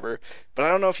 whatever. But I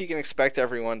don't know if you can expect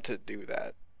everyone to do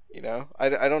that.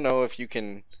 I don't know if you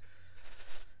can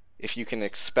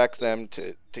expect them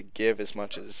to give as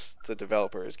much as the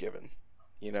developer is given.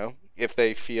 If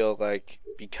they feel like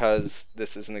because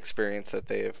this is an experience that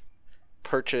they have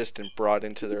purchased and brought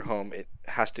into their home, it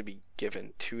has to be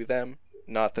given to them,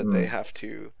 not that they have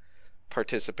to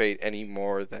participate any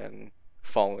more than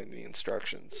following the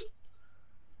instructions.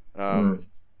 I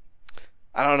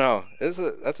don't know.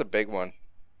 That's a big one.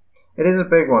 It is a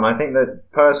big one. I think that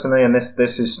personally, and this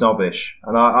is snobbish,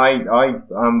 and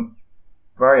I'm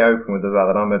very open with the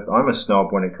fact that I'm a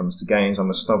snob when it comes to games. I'm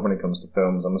a snob when it comes to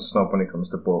films. I'm a snob when it comes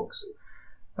to books.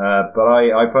 But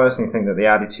I personally think that the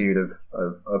attitude of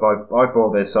I've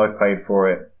bought this, I've paid for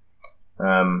it.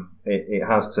 It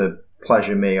has to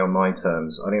pleasure me on my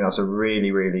terms. I think that's a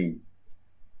really, really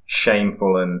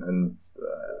shameful and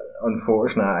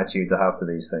unfortunate attitude to have to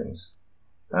these things.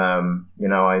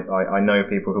 I know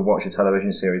people who watch a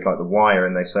television series like The Wire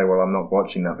and they say, well, I'm not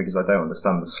watching that because I don't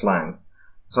understand the slang.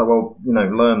 So, well,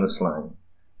 learn the slang.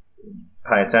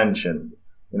 Pay attention.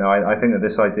 I think that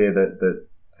this idea that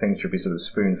things should be sort of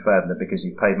spoon-fed, that because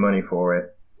you paid money for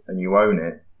it and you own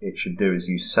it, it should do as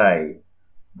you say,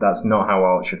 that's not how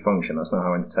art should function. That's not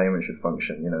how entertainment should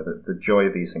function. The joy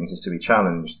of these things is to be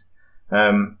challenged.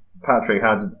 Patrick,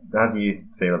 how do you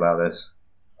feel about this?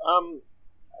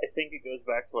 I think it goes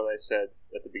back to what I said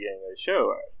at the beginning of the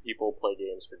show. People play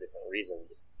games for different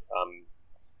reasons.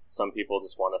 Some people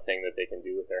just want a thing that they can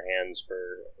do with their hands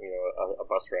for a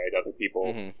bus ride. Other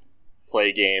people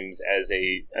play games as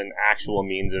an actual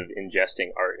means of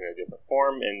ingesting art in a different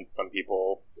form, and some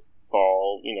people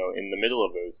fall in the middle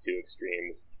of those two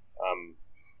extremes.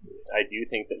 I do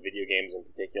think that video games in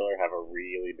particular have a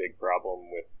really big problem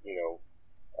with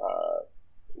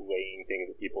laying things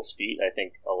at people's feet. I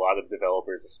think a lot of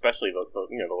developers, especially the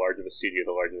larger the studio,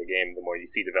 the larger the game, the more you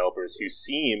see developers who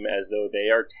seem as though they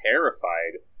are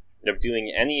terrified of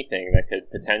doing anything that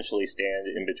could potentially stand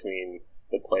in between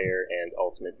the player and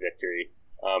ultimate victory,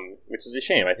 which is a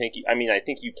shame. I think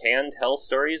you can tell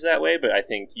stories that way, but I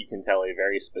think you can tell a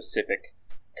very specific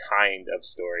kind of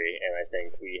story, and I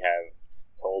think we have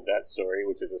told that story,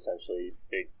 which is essentially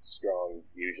big, strong,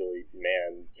 usually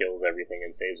man kills everything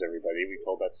and saves everybody. We've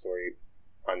told that story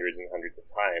hundreds and hundreds of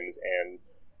times, and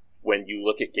when you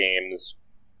look at games,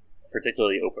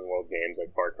 particularly open world games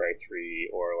like Far Cry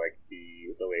 3 or like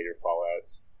the later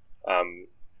Fallouts,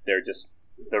 they're just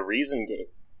the reason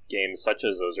games such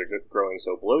as those are growing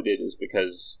so bloated is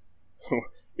because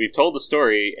we've told the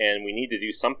story and we need to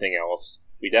do something else.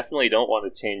 We definitely don't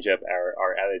want to change up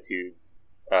our attitude,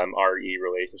 RE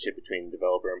relationship between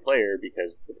developer and player,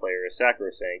 because the player is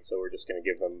sacrosanct, so we're just going to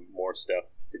give them more stuff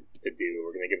to do.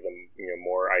 We're going to give them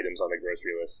more items on the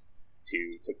grocery list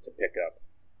to pick up.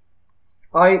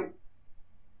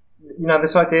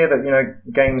 This idea that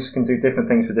games can do different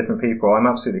things for different people, I'm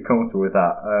absolutely comfortable with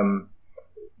that.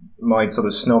 my sort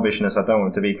of snobbishness, I don't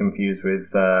want to be confused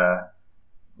with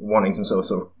wanting some sort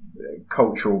of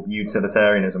cultural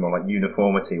utilitarianism or like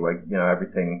uniformity where, you know,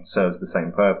 everything serves the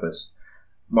same purpose.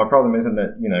 My problem isn't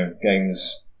that, you know,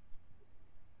 games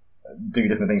do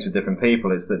different things for different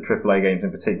people. It's that AAA games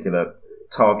in particular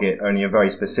target only a very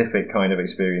specific kind of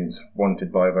experience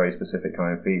wanted by a very specific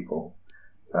kind of people.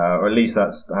 Or at least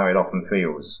that's how it often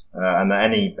feels. And that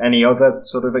any other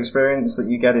sort of experience that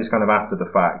you get is kind of after the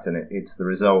fact, and it's the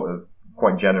result of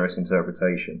quite generous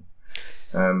interpretation.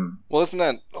 Well, isn't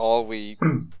that all we...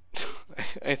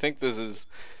 I think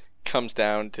comes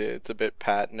down to, it's a bit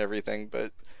pat and everything, but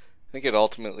I think it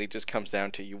ultimately just comes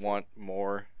down to you want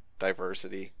more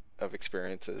diversity of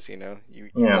experiences, you know? You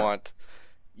want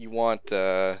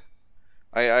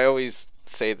I always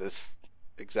say this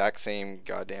exact same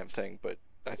goddamn thing, but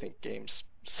I think games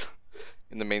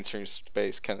in the mainstream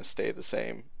space kind of stay the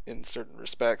same in certain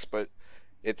respects, but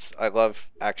I love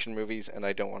action movies, and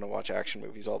I don't want to watch action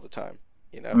movies all the time,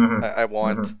 you know?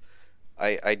 Mm-hmm.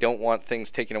 I don't want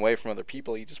things taken away from other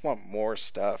people. You just want more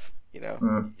stuff, you know?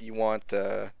 Mm-hmm. You want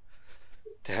to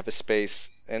have a space,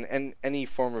 and any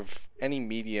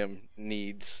medium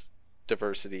needs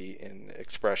diversity in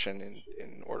expression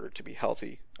in order to be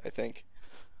healthy, I think.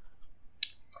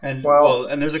 And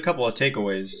and there's a couple of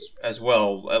takeaways as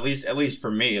well. At least for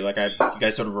me, like you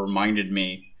guys sort of reminded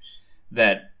me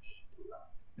that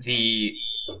the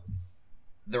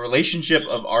relationship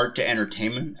of art to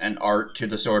entertainment and art to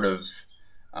the sort of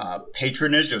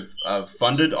patronage of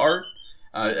funded art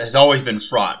has always been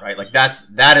fraught, right? Like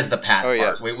that is the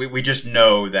patent part. We just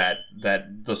know that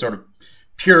the sort of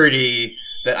purity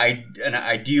that an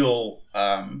ideal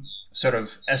sort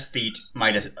of aesthete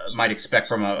might expect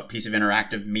from a piece of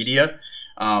interactive media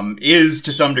is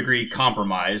to some degree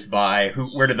compromised by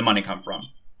where did the money come from.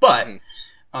 But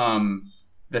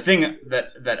the thing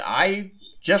that I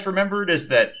just remembered is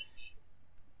that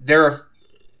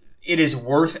it is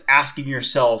worth asking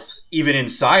yourself, even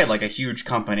inside like a huge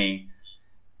company,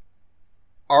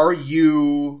 are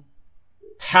you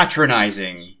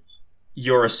patronizing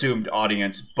your assumed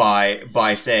audience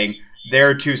by saying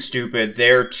they're too stupid,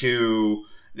 their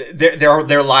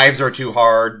lives are too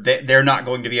hard, they're not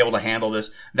going to be able to handle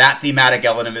this? That thematic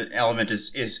element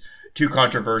is too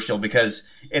controversial, because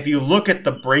if you look at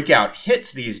the breakout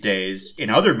hits these days in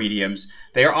other mediums,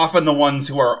 they are often the ones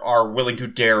who are willing to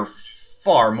dare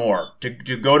far more, to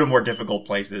go to more difficult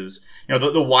places. You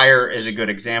know, The Wire is a good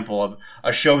example of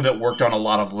a show that worked on a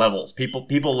lot of levels.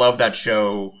 People love that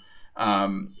show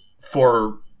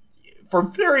for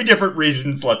very different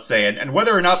reasons, let's say, and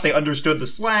whether or not they understood the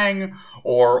slang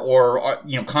or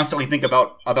you know, constantly think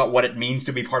about what it means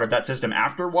to be part of that system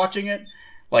after watching it,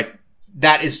 like,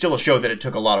 that is still a show that it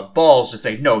took a lot of balls to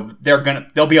say, no,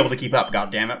 they'll be able to keep up,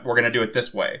 goddammit, we're gonna do it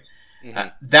this way. Mm-hmm.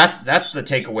 That's the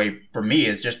takeaway for me,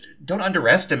 is just don't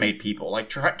underestimate people. Like,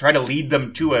 try to lead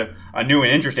them to a new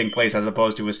and interesting place, as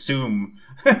opposed to assume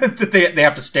that they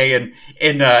have to stay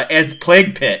in Ed's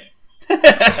plague pit.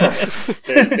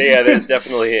 There's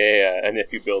definitely and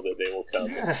if you build it, they will come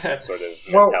sort of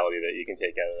mentality that you can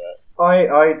take out of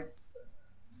that.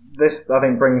 This I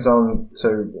think brings on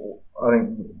to, I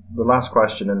think, the last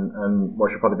question and what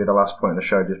should probably be the last point of the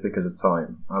show, just because of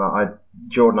time. And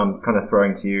Jordan, I'm kind of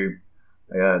throwing to you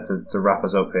to wrap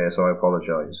us up here, so I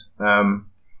apologise.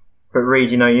 But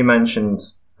Reed, you know, you mentioned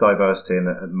diversity,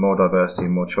 and more diversity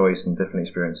and more choice and different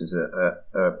experiences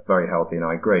are very healthy, and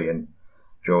I agree. And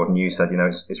Jordan, you said, you know,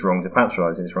 it's wrong to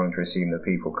patronise, it's wrong to assume that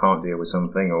people can't deal with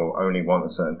something or only want a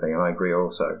certain thing, and I agree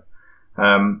also.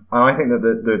 And I think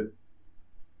that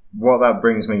what that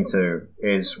brings me to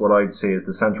is what I'd see as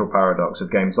the central paradox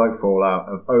of games like Fallout,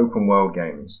 of open world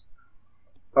games.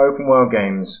 Open world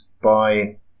games,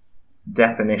 by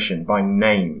definition, by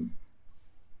name,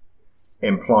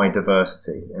 imply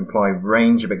diversity, imply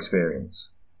range of experience.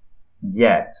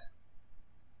 Yet,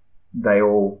 they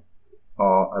all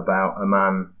are about a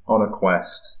man on a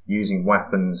quest, using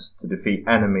weapons to defeat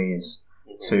enemies,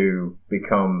 to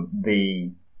become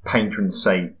the patron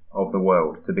saint of the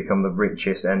world, to become the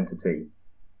richest entity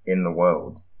in the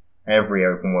world. Every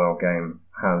open world game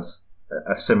has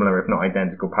a similar, if not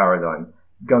identical, paradigm.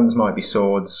 Guns might be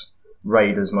swords,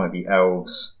 raiders might be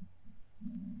elves,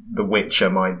 the Witcher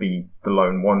might be the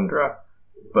lone wanderer,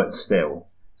 but still.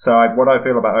 So what I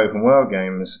feel about open world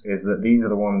games is that these are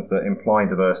the ones that imply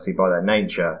diversity by their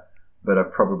nature, but are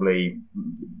probably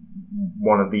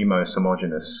one of the most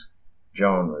homogenous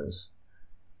genres.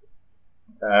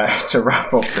 To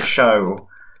wrap up the show,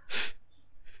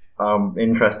 I'm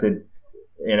interested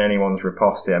in anyone's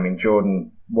riposte. I mean,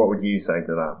 Jordan, what would you say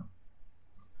to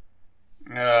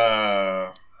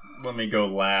that? let me go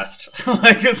last.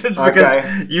 Because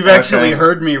you've actually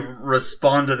heard me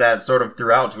respond to that sort of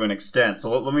throughout to an extent.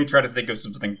 So let me try to think of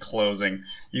something closing.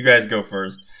 You guys go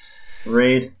first.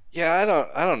 Reed? Yeah,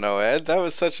 I don't know, Ed. That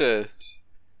was that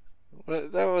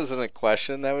wasn't a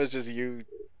question. That was just you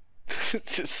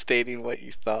just stating what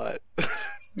you thought.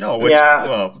 No,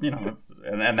 well,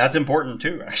 and that's important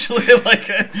too. Actually,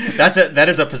 that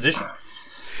is a position.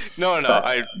 No.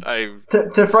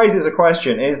 To phrase it as a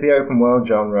question: is the open world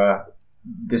genre,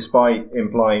 despite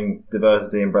implying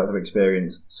diversity and breadth of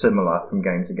experience, similar from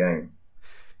game to game?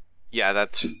 Yeah,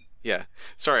 yeah.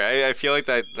 Sorry, I feel like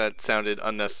that sounded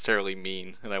unnecessarily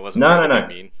mean, and I wasn't No.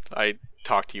 mean. I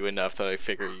talked to you enough that I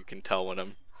figure you can tell when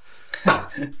I'm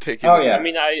taking. Oh yeah. I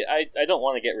mean, I don't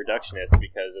want to get reductionist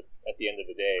because at the end of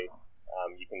the day,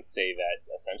 you can say that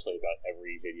essentially about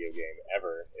every video game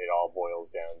ever. It all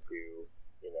boils down to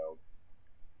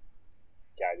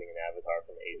guiding an avatar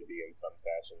from A to B in some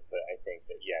fashion. But I think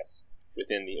that yes,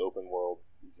 within the open world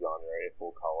genre, if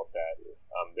we'll call it that,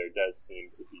 there does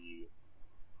seem to be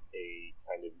a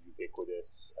kind of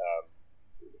ubiquitous.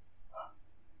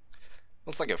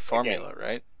 It's like a formula,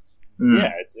 right?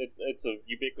 Yeah, it's a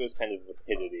ubiquitous kind of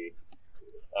rapidity.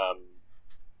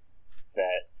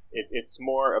 That it's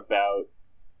more about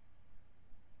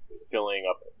filling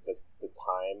up the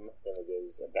time than it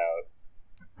is about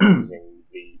using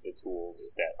the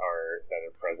tools that are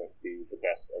present to the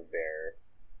best of their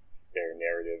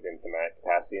narrative and thematic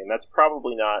capacity, and that's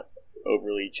probably not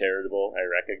overly charitable. I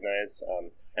recognize,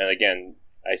 and again,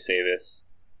 I say this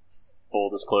full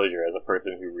disclosure as a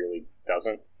person who really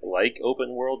doesn't like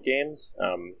open world games,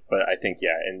 but I think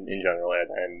in general, Ed,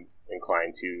 I'm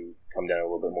inclined to come down a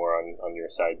little bit more on your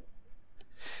side.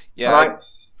 Yeah.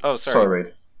 Sorry. Sorry.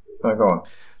 Reed. No, go on.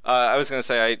 I was gonna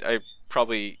say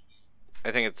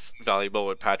I think it's valuable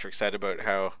what Patrick said about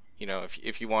how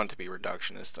if you want to be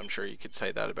reductionist, I'm sure you could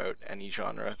say that about any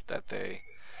genre that they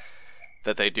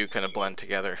do kind of blend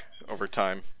together over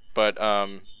time. But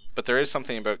there is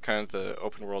something about kind of the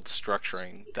open world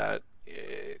structuring that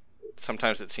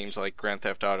sometimes it seems like Grand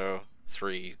Theft Auto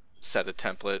 3 set a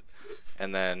template,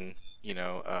 and then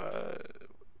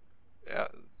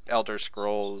Elder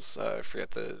Scrolls, I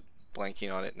forget the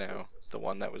blanking on it now, the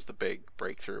one that was the big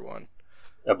breakthrough one.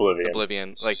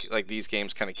 Oblivion. Like these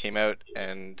games kind of came out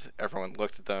and everyone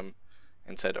looked at them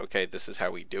and said, okay, this is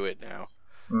how we do it now.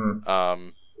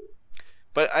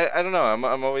 But I don't know.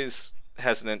 I'm always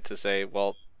hesitant to say,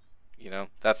 well,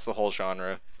 that's the whole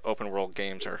genre. Open world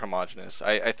games are homogenous.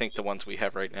 I think the ones we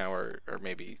have right now are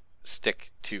maybe stick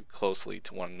too closely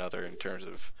to one another in terms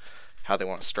of how they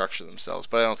want to structure themselves.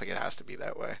 But I don't think it has to be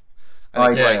that way. I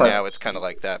think right now it's kind of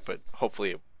like that. But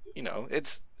hopefully,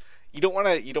 it's. You don't want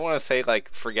to say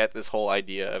forget this whole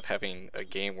idea of having a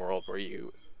game world where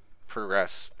you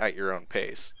progress at your own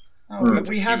pace. Oh,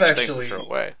 we have actually throw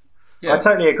away. Yeah. I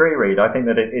totally agree, Reed. I think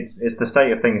that it's the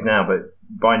state of things now, but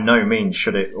by no means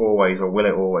should it always or will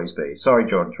it always be. Sorry,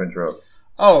 Jordan, to interrupt.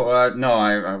 Oh no,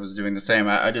 I was doing the same.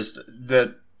 I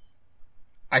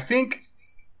think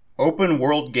open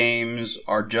world games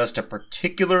are just a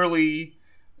particularly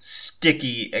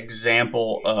sticky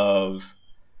example of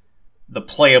the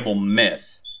playable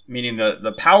myth, meaning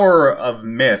the power of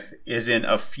myth is in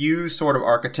a few sort of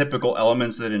archetypical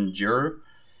elements that endure,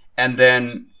 and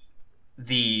then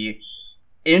the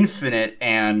infinite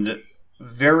and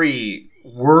very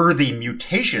worthy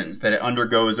mutations that it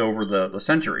undergoes over the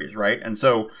centuries, right? And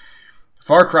so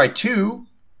Far Cry 2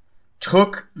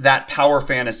 took that power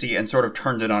fantasy and sort of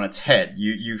turned it on its head.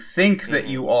 You think that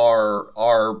you are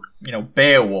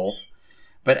Beowulf,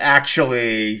 but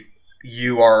actually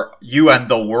you and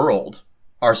the world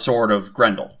are sort of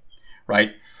Grendel,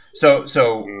 right? So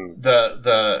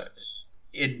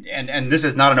and this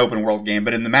is not an open world game,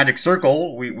 but in the Magic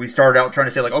Circle, we started out trying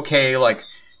to say we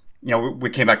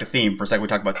came back to theme for a second. We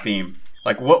talked about theme.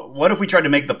 What if we tried to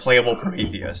make the playable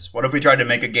Prometheus? What if we tried to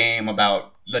make a game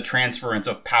about the transference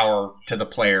of power to the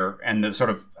player and the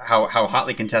sort of how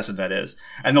hotly contested that is?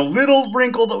 And the little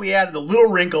wrinkle that we added,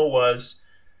 was,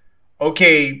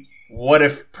 okay, what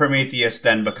if Prometheus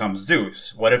then becomes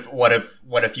Zeus? What if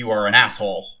you are an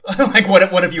asshole?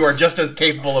 What if you are just as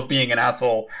capable of being an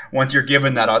asshole once you're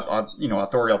given that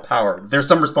authorial power? There's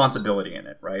some responsibility in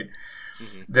it, right?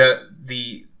 Mm-hmm.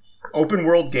 The open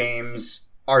world games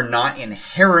are not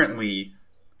inherently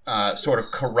sort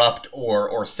of corrupt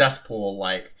or cesspool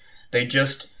like. They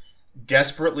just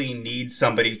desperately need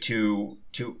somebody to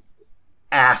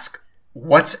ask,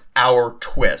 what's our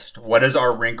twist? What is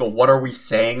our wrinkle? What are we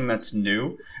saying that's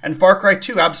new? And Far Cry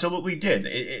 2 absolutely did.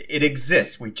 It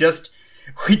exists. We just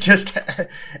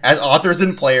as authors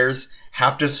and players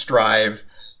have to strive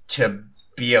to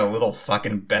be a little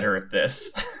fucking better at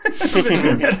this.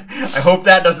 I hope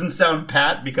that doesn't sound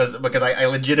pat, because I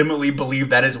legitimately believe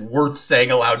that is worth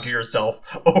saying aloud to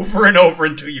yourself over and over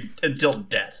until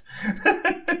death.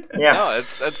 Yeah. No,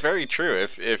 that's very true.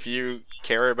 If you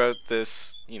care about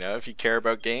this, if you care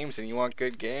about games and you want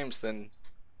good games, then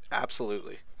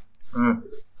absolutely.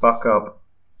 Fuck up.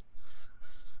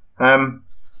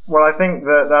 Well, I think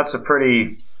that's a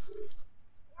pretty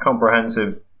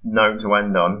comprehensive note to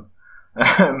end on.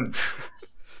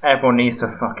 Everyone needs to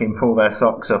fucking pull their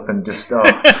socks up and just start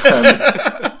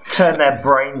turn their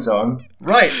brains on.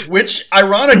 Right, which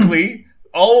ironically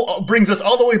all brings us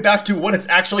all the way back to what it's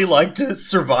actually like to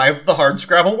survive the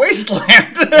hardscrabble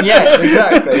wasteland. Yes,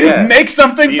 exactly. Yeah. Make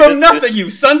something from nothing, you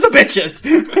sons of bitches.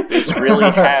 This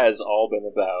really has all been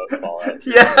about Fallout.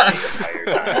 Yeah.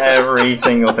 Every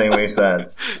single thing we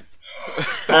said.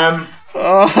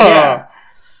 Yeah.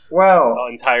 Well, the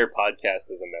entire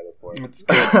podcast is a metaphor. That's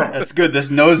good. That's good. This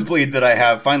nosebleed that I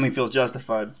have finally feels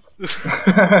justified.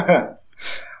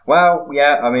 Well,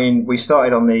 yeah, I mean, we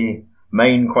started on the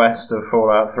main quest of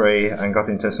Fallout 3 and got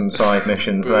into some side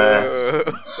missions there.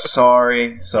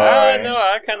 Sorry. No,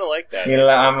 I kind of like that.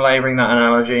 I'm labouring that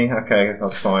analogy. Okay,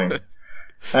 that's fine.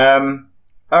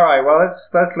 Alright, well,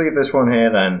 let's leave this one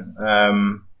here then.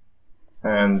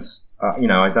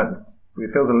 I don't... It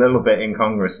feels a little bit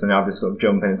incongruous to now just sort of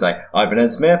jump in and say, I've been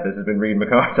Ed Smith, this has been Reed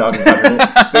McCarter,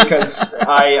 because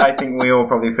I think we all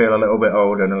probably feel a little bit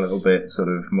older and a little bit sort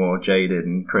of more jaded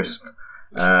and crisp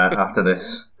after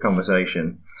this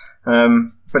conversation.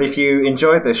 But if you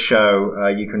enjoyed this show,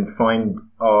 you can find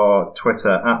our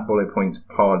Twitter at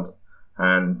BulletPointsPod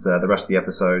and the rest of the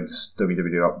episodes,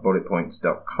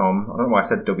 www.bulletpoints.com. I don't know why I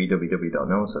said www.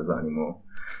 No one says that anymore.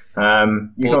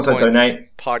 You can also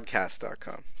donate.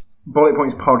 Podcast.com.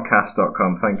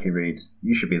 BulletPointsPodcast.com. Thank you, Reed.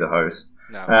 You should be the host.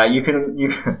 No. You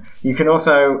can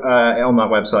also on that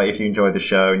website, if you enjoyed the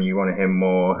show and you want to hear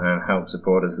more and help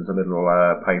support us, there's a little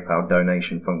PayPal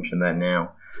donation function there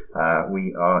now.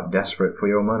 We are desperate for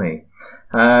your money.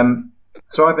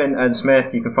 So I've been Ed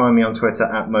Smith. You can find me on Twitter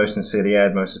at Most Sincerely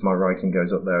Ed. Most of my writing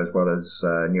goes up there, as well as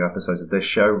new episodes of this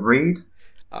show. Reed?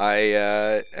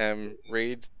 I am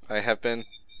Reed. I have been.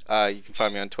 You can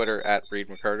find me on Twitter at Reed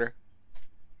McCarter.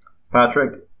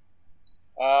 Patrick?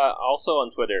 Also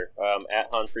on Twitter, at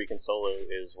HanFreakinSolo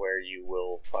is where you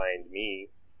will find me.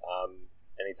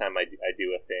 Anytime I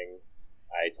do a thing,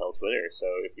 I tell Twitter. So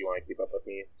if you want to keep up with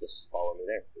me, just follow me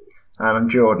there. And I'm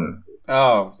Jordan.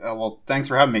 Oh, well, thanks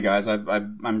for having me, guys.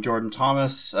 I'm Jordan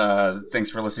Thomas. Thanks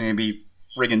for listening to me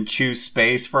friggin' chew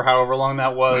space for however long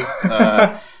that was.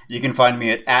 You can find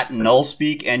me at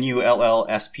Nullspeak,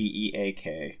 NULLSPEAK.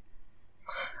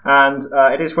 And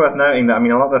it is worth noting that, I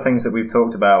mean, a lot of the things that we've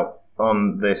talked about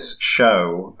on this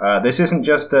show, this isn't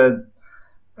just a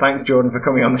thanks, Jordan, for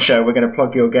coming on the show, we're going to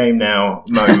plug your game now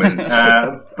moment.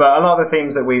 But a lot of the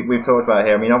themes that we've talked about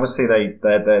here, I mean, obviously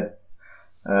they're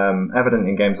evident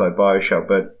in games like BioShock,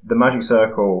 but the Magic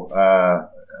Circle,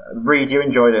 Reed, you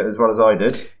enjoyed it as well as I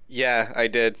did. Yeah, I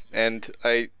did. And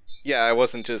I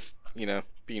wasn't just,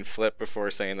 being flipped before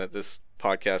saying that this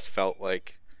podcast felt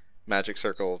like Magic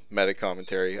Circle meta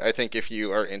commentary. I think if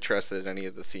you are interested in any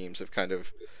of the themes of kind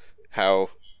of how,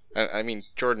 I mean,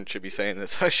 Jordan should be saying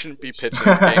this. I shouldn't be pitching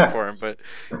this game for him, but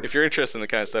if you're interested in the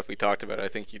kind of stuff we talked about, I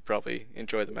think you'd probably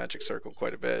enjoy the Magic Circle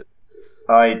quite a bit.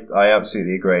 I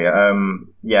absolutely agree.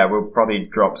 We'll probably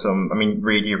drop some. I mean,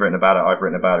 Reed, you've written about it. I've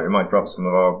written about it. We might drop some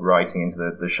of our writing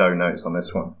into the show notes on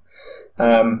this one.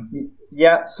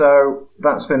 So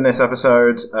that's been this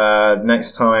episode.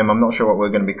 Next time, I'm not sure what we're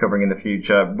going to be covering in the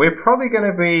future. We're probably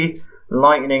going to be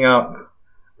lightening up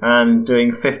and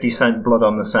doing 50 Cent Blood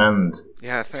on the Sand.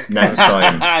 Yeah, next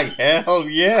time. Hell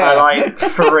yeah!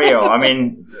 For real. I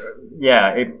mean,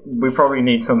 we probably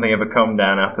need something of a come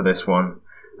down after this one.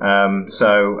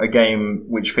 So a game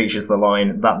which features the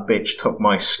line, "That bitch took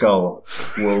my skull,"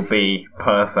 will be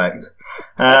perfect.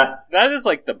 That is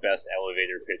like the best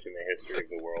elevator pitch in the history of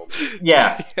the world.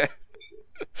 Yeah.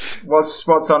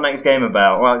 What's our next game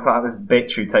about? Well, it's like this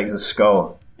bitch who takes a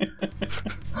skull.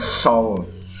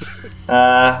 Sold.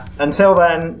 Until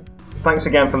then, thanks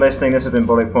again for listening. This has been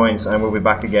Bullet Points, and we'll be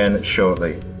back again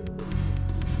shortly.